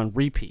one song on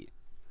repeat.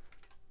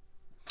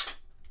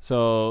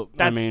 So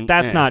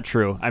That's not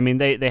true. I mean,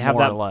 they have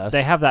More that or less.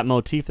 they have that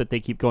motif that they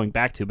keep going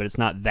back to, but it's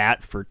not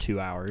that for 2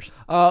 hours.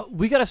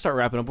 We got to start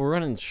wrapping up. We're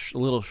running a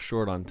little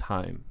short on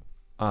time.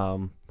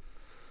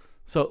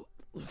 So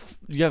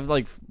you have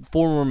like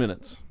 4 more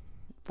minutes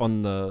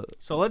on the.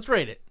 So let's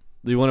rate it.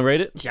 Do you want to rate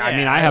it? Yeah, I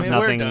mean, I have we're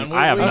nothing. done.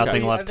 I have We-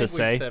 nothing I left to think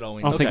we've say. said all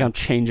we I don't need. think I'm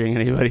changing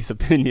anybody's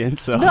opinion.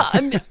 So No,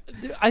 I mean,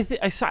 I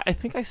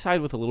think I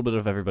side with a little bit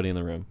of everybody in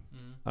the room,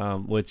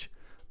 which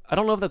I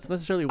don't know if that's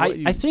necessarily what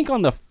you. I think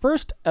on the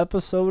first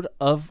episode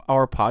of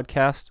our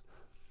podcast,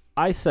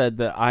 I said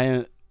that I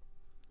am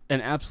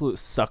an absolute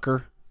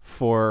sucker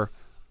for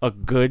a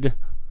good,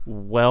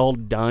 well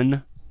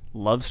done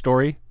love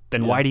story.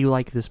 Then why do you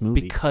like this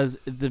movie? Because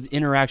the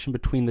interaction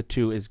between the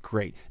two is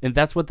great. And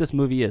that's what this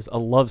movie is, a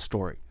love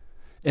story.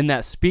 In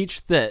that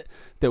speech that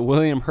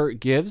William Hurt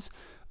gives,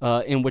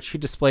 in which he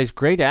displays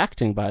great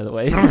acting, by the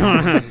way.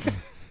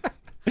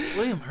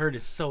 William Hurt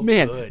is so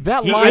Man, good.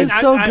 that He line is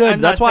so good.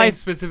 I'm That's not why saying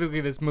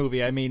specifically this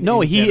movie. I mean,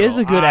 No, in he general, is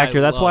a good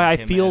actor. That's why love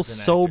I him feel as an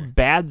so actor.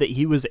 bad that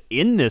he was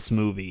in this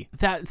movie.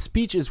 That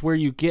speech is where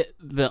you get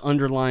the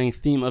underlying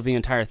theme of the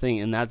entire thing,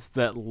 and that's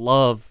that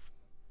love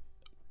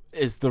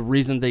is the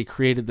reason they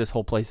created this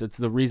whole place. It's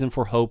the reason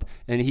for hope,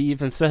 and he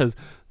even says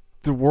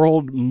the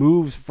world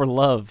moves for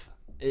love.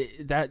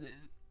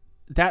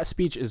 That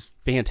speech is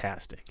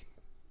fantastic.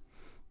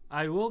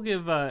 I will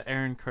give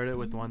Aaron credit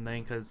with one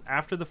thing, because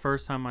after the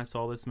first time I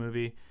saw this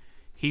movie,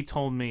 he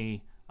told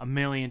me a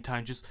million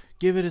times, just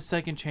give it a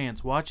second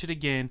chance, watch it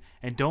again,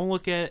 and don't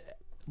look at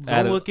it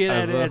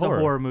as a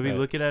horror movie. Right.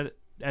 Look at it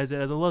as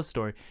a love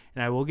story.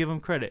 And I will give him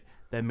credit.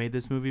 That made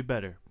this movie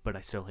better, but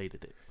I still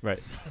hated it. Right.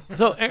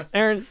 So,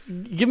 Aaron,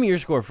 give me your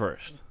score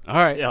first. All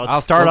right, Yeah, let's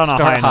I'll start let's on a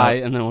start high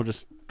and then we'll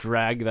just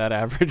drag that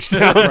average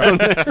down from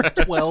there.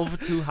 Is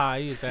 12 too high?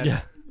 Is that?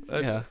 Yeah.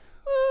 Yeah.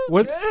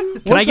 What's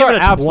I give our it a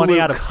 20 absolute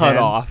out of 10?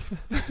 cutoff?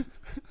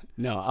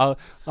 No,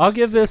 I'll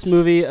give this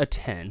movie a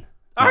 10.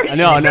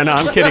 No,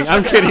 I'm kidding.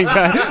 I'm kidding.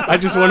 I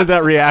just wanted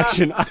that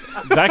reaction.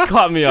 That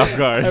caught me off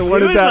guard. I He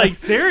wanted was that. like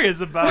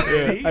serious about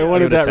it. I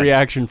wanted give it a that 10.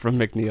 reaction from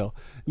McNeil.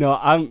 No,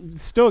 I'm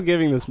still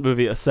giving this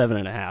movie a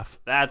 7.5,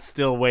 That's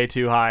still way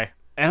too high.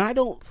 and I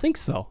don't think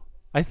so.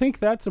 I think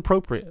that's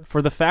appropriate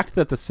for the fact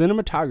that the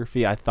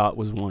cinematography I thought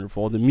was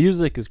wonderful. The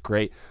music is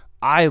great.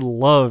 I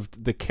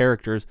loved the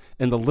characters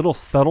and the little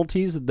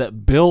subtleties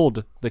that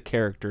build the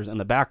characters and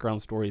the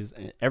background stories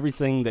and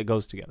everything that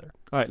goes together.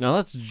 All right, now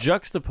let's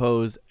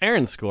juxtapose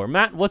Aaron's score.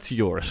 Matt, what's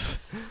yours?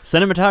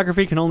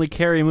 Cinematography can only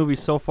carry a movie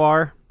so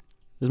far.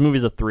 This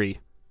movie's a 3.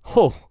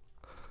 Oh,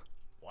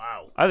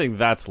 wow. I think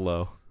that's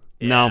low.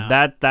 No,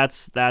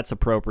 that's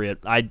appropriate.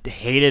 I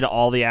hated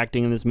all the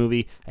acting in this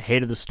movie. I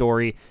hated the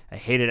story. I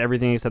hated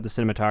everything except the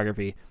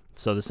cinematography.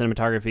 So the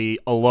cinematography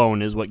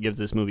alone is what gives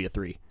this movie a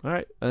 3. All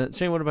right,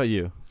 Shane, what about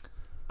you?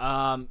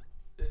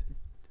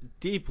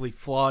 Deeply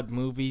flawed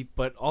movie,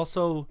 but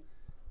also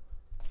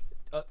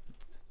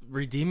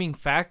redeeming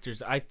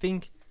factors. I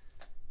think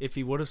if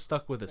he would have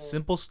stuck with a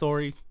simple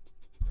story,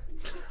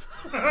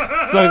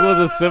 Stuck with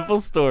a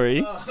simple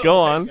story. Go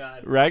on.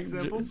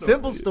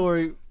 simple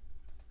story.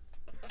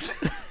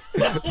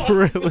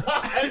 Really?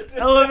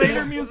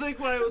 Elevator music,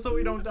 so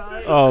we don't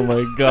die. Oh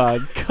my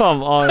God!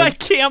 Come on. I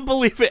can't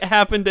believe it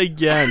happened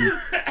again.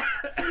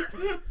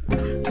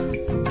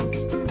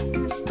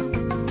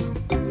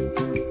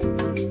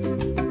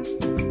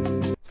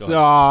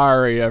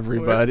 Sorry,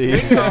 everybody.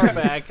 We are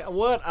back.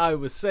 What I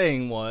was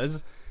saying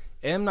was,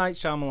 M. Night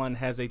Shyamalan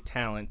has a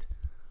talent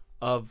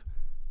of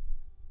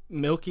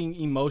milking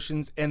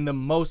emotions and the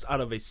most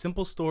out of a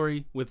simple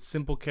story with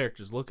simple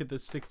characters. Look at The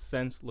Sixth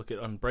Sense. Look at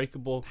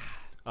Unbreakable.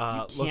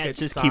 Look at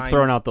Just Signs. keep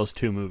throwing out those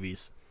 2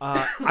 movies.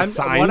 Signs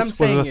what I'm was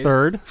saying a is,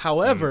 third.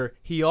 however,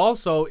 he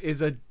also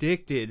is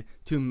addicted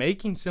to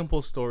making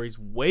simple stories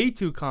way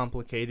too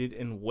complicated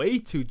and way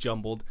too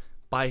jumbled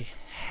by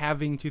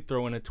having to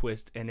throw in a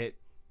twist, and it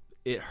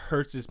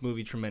hurts this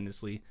movie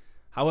tremendously.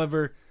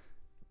 However,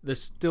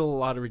 there's still a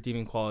lot of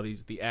redeeming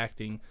qualities: the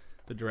acting,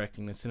 the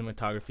directing, the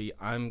cinematography.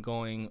 I'm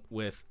going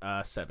with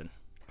 7.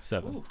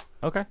 7. Ooh.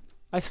 Okay.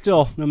 I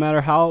still, no matter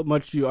how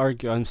much you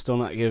argue, I'm still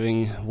not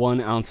giving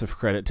 1 ounce of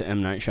credit to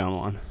M. Night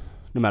Shyamalan,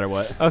 no matter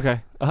what.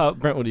 Okay.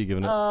 Brent, what are you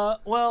giving it?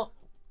 Well,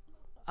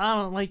 I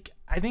don't like.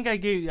 I think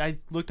I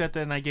looked at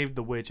that and I gave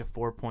The Witch a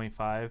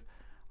 4.5.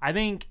 I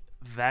think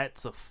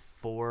that's a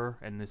 4,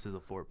 and this is a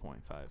 4.5.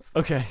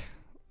 Okay.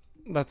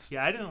 That's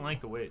Yeah, I didn't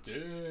like The Witch.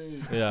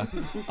 yeah.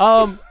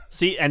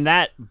 See, and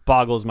that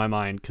boggles my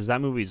mind because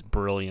that movie's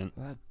brilliant.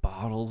 That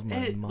bottles my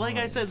mind. Like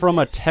I said, From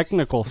a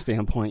technical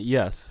standpoint,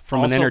 yes. From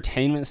an Also-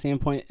 entertainment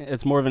standpoint,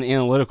 it's more of an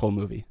analytical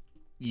movie.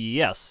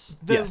 Yes.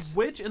 The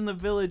Witch and The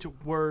Village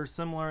were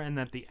similar in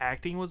that the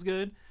acting was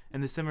good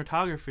and the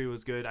cinematography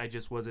was good. I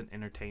just wasn't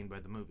entertained by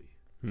the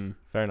movie.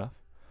 Fair enough.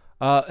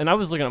 And I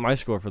was looking at my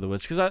score for The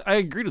Witch because I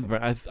agreed with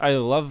Brent. I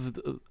loved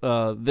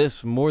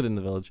this more than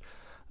The Village.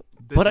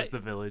 This But is The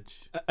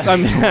Village. I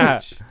mean,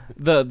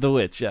 the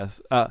Witch,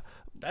 yes.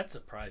 That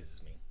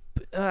surprises me.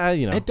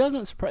 You know, It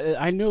doesn't surprise.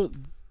 I know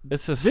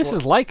it's just this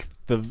is like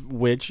The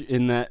Witch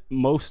in that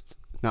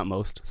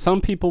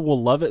some people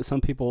will love it,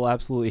 some people will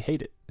absolutely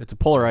hate it. It's a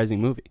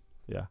polarizing movie.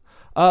 yeah.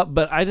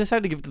 But I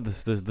decided to give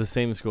it the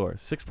same score,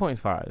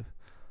 6.5,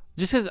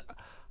 just because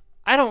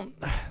I don't.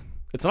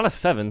 It's not a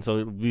 7,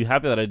 so be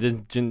happy that I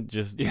didn't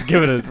just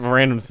give it a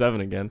random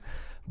 7 again.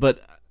 But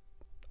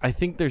I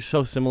think they're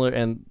so similar,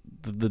 and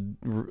the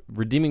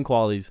redeeming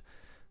qualities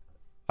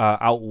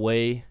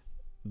outweigh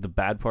the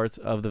bad parts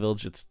of The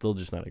Village. It's still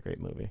just not a great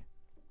movie.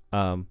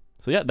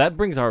 So yeah, that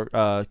brings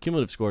our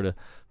cumulative score to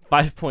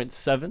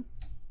 5.7.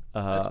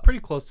 That's pretty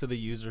close to the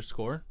user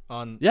score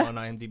on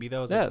IMDb. That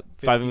was yeah,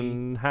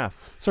 5.5.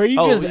 So are you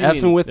Oh, just you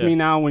effing mean- with yeah. me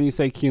now when you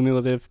say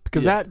cumulative?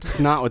 Because that's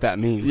not what that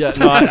means. Yeah,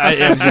 no, I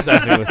am just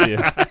effing with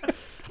you.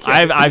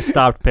 I've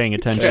stopped paying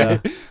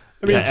attention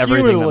I mean, to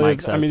everything that Mike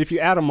cumulative, says. I mean, if you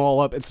add them all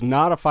up, it's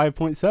not a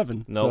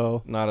 5.7. No,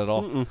 So. not at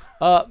all.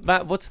 Mm-mm.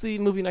 Matt, what's the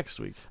movie next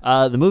week?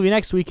 The movie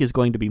next week is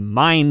going to be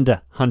Mind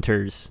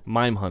Hunters.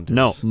 Mime Hunters.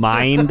 No,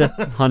 Mind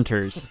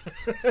Hunters.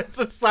 It's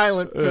a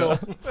silent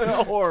film,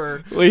 a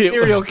horror, Wait,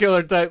 serial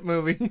killer type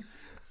movie.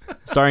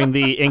 Starring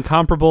the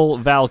incomparable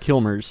Val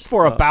Kilmers.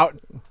 For about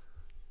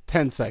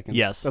 10 seconds.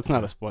 Yes. That's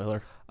not a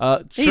spoiler.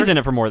 He's in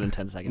it for more than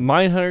 10 seconds.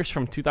 Mindhunters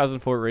from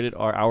 2004 rated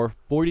R hour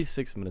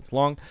 46 minutes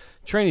long.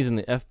 Trainees in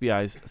the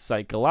FBI's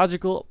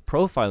psychological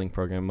profiling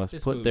program must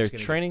This put their movie's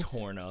gonna training get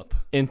torn up.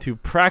 into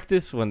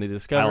practice when they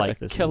discover like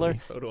a this killer movie.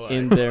 So do I.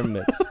 in their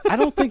midst. I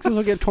don't think this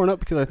will get torn up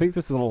because I think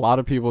this is a lot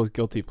of people's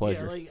guilty Yeah,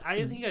 pleasure. like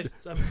I'm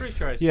pretty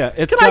sure I saw Yeah, it.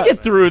 it's Can I got,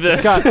 get through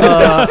this? it's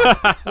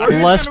got We're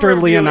just Lester gonna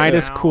review it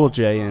Leonidas now. Cool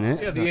J in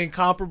it. Yeah, the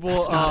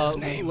incomparable not his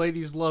name.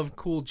 Ladies Love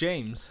Cool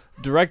James.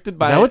 Directed Is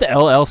by that what the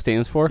LL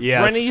stands for?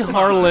 Yes. Rennie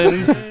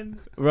Harlan.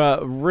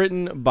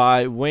 Written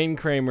by Wayne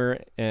Kramer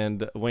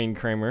and Wayne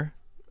Kramer.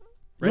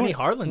 Rennie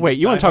Harlan. Wait,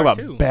 you want to talk about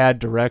too. bad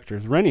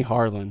directors? Rennie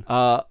Harlan.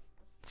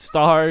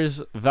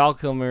 Stars Val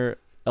Kilmer,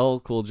 LL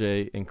Cool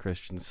J, and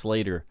Christian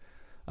Slater.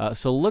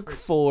 So look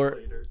for.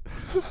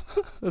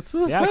 That's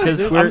what it Yeah, says, 'cause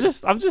dude. we're-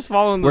 I'm just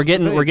following. We're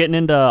getting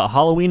into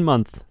Halloween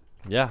month,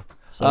 Yeah.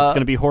 so it's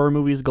going to be horror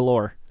movies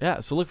galore. Yeah,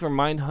 so look for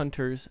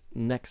Mindhunters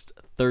next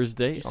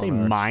Thursday. Did you say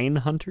on our- Mine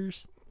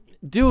Hunters?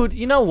 Dude,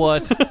 you know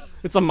what?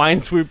 It's a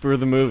Minesweeper,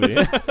 the movie,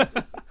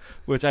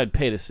 which I'd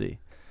pay to see.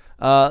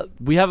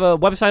 We have a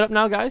website up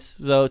now, guys,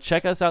 so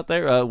check us out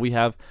there. We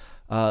have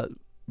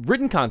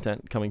written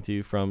content coming to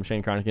you from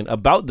Shane Cronican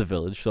about The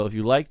Village, so if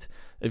you liked,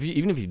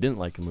 even if you didn't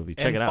like a movie,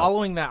 check and it out.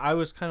 Following that, I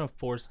was kind of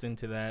forced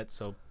into that,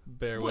 so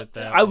bear with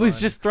that. I was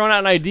one. just throwing out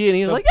an idea, and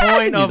he was the like, yeah, I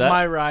point can do of that.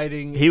 my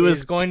writing He was-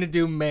 is going to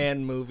do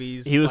man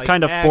movies. He was like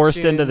kind of forced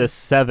into action. this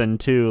 7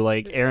 too.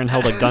 Like Aaron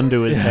held a gun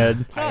to his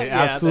head. I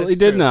Yeah, absolutely that's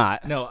did true.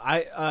 not. No,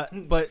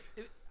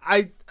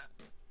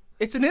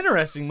 it's an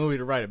interesting movie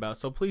to write about,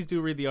 so please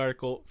do read the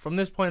article. From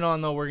this point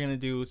on, though, we're going to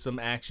do some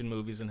action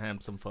movies and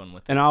have some fun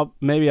with it. And I'll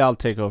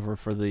take over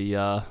for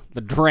the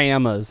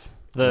dramas.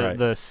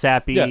 The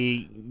sappy,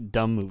 Yeah.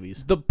 dumb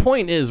movies. The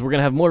point is, we're going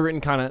to have more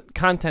written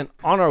content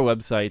on our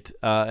website.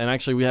 And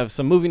actually, we have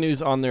some movie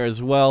news on there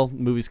as well.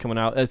 Movies coming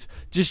out.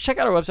 Just check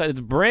out our website. It's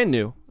brand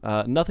new.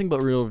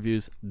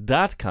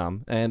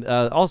 nothingbutrealreviews.com. And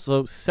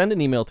also, send an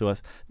email to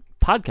us.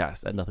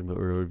 Podcast at Nothing But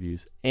Real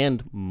Reviews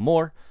and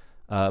more.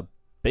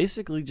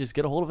 Basically, just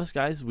get a hold of us,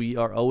 guys. We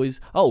are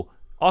always... Oh,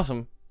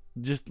 awesome.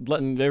 Just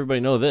letting everybody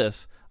know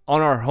this. On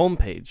our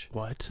homepage.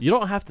 What? You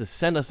don't have to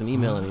send us an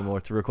email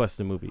anymore to request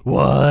a movie.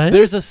 What?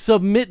 There's a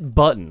submit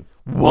button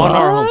on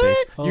our homepage.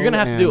 You're going to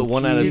have to do it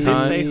one at a Did it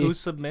time. say who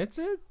submits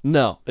it?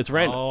 No, it's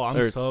random. Oh, I'm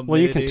Or- submitting. Well,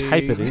 you can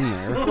type it in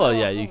there. Well,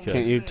 yeah, you could.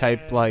 Can't you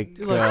type like?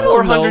 Dude, like I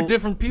don't 400 know.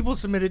 different people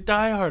submitted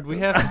Die Hard. We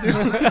have to do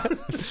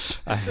it.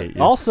 I hate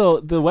you. Also,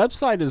 the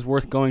website is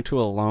worth going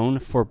to alone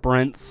for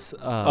Brent's.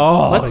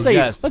 Oh, let's say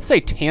yes.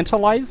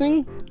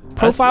 tantalizing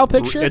profile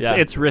picture.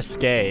 It's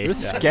risque.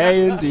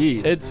 Risque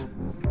indeed. It's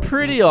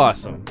pretty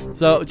awesome.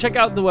 So check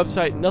out the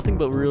website,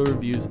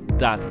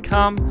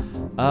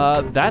 nothingbutrealreviews.com.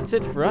 That's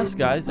it for us,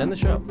 guys, and the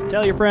show.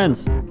 Tell your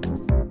friends.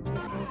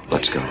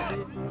 Let's go.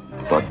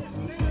 But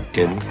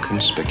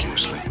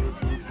inconspicuously.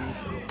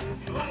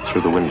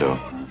 Through the window.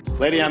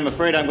 Lady, I'm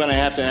afraid I'm going to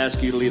have to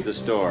ask you to leave the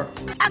store.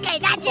 Okay,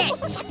 that's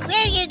it.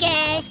 Screw you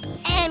guys.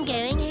 I'm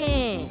going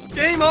home.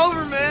 Game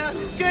over, man.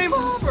 It's game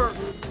over.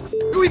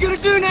 What are we gonna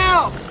do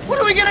now? What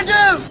are we gonna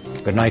do?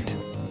 Good night,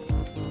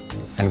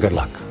 and good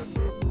luck.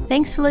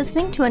 Thanks for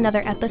listening to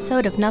another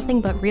episode of Nothing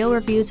But Real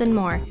Reviews and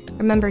More.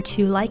 Remember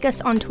to like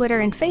us on Twitter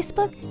and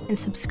Facebook, and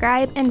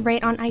subscribe and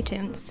rate on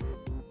iTunes.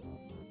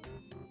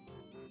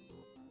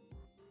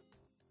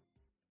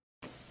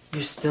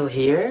 You're still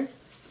here?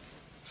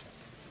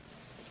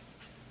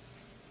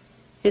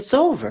 It's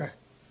over.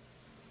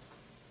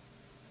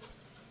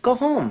 Go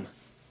home.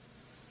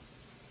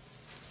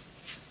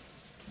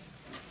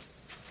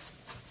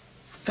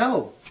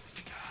 Go.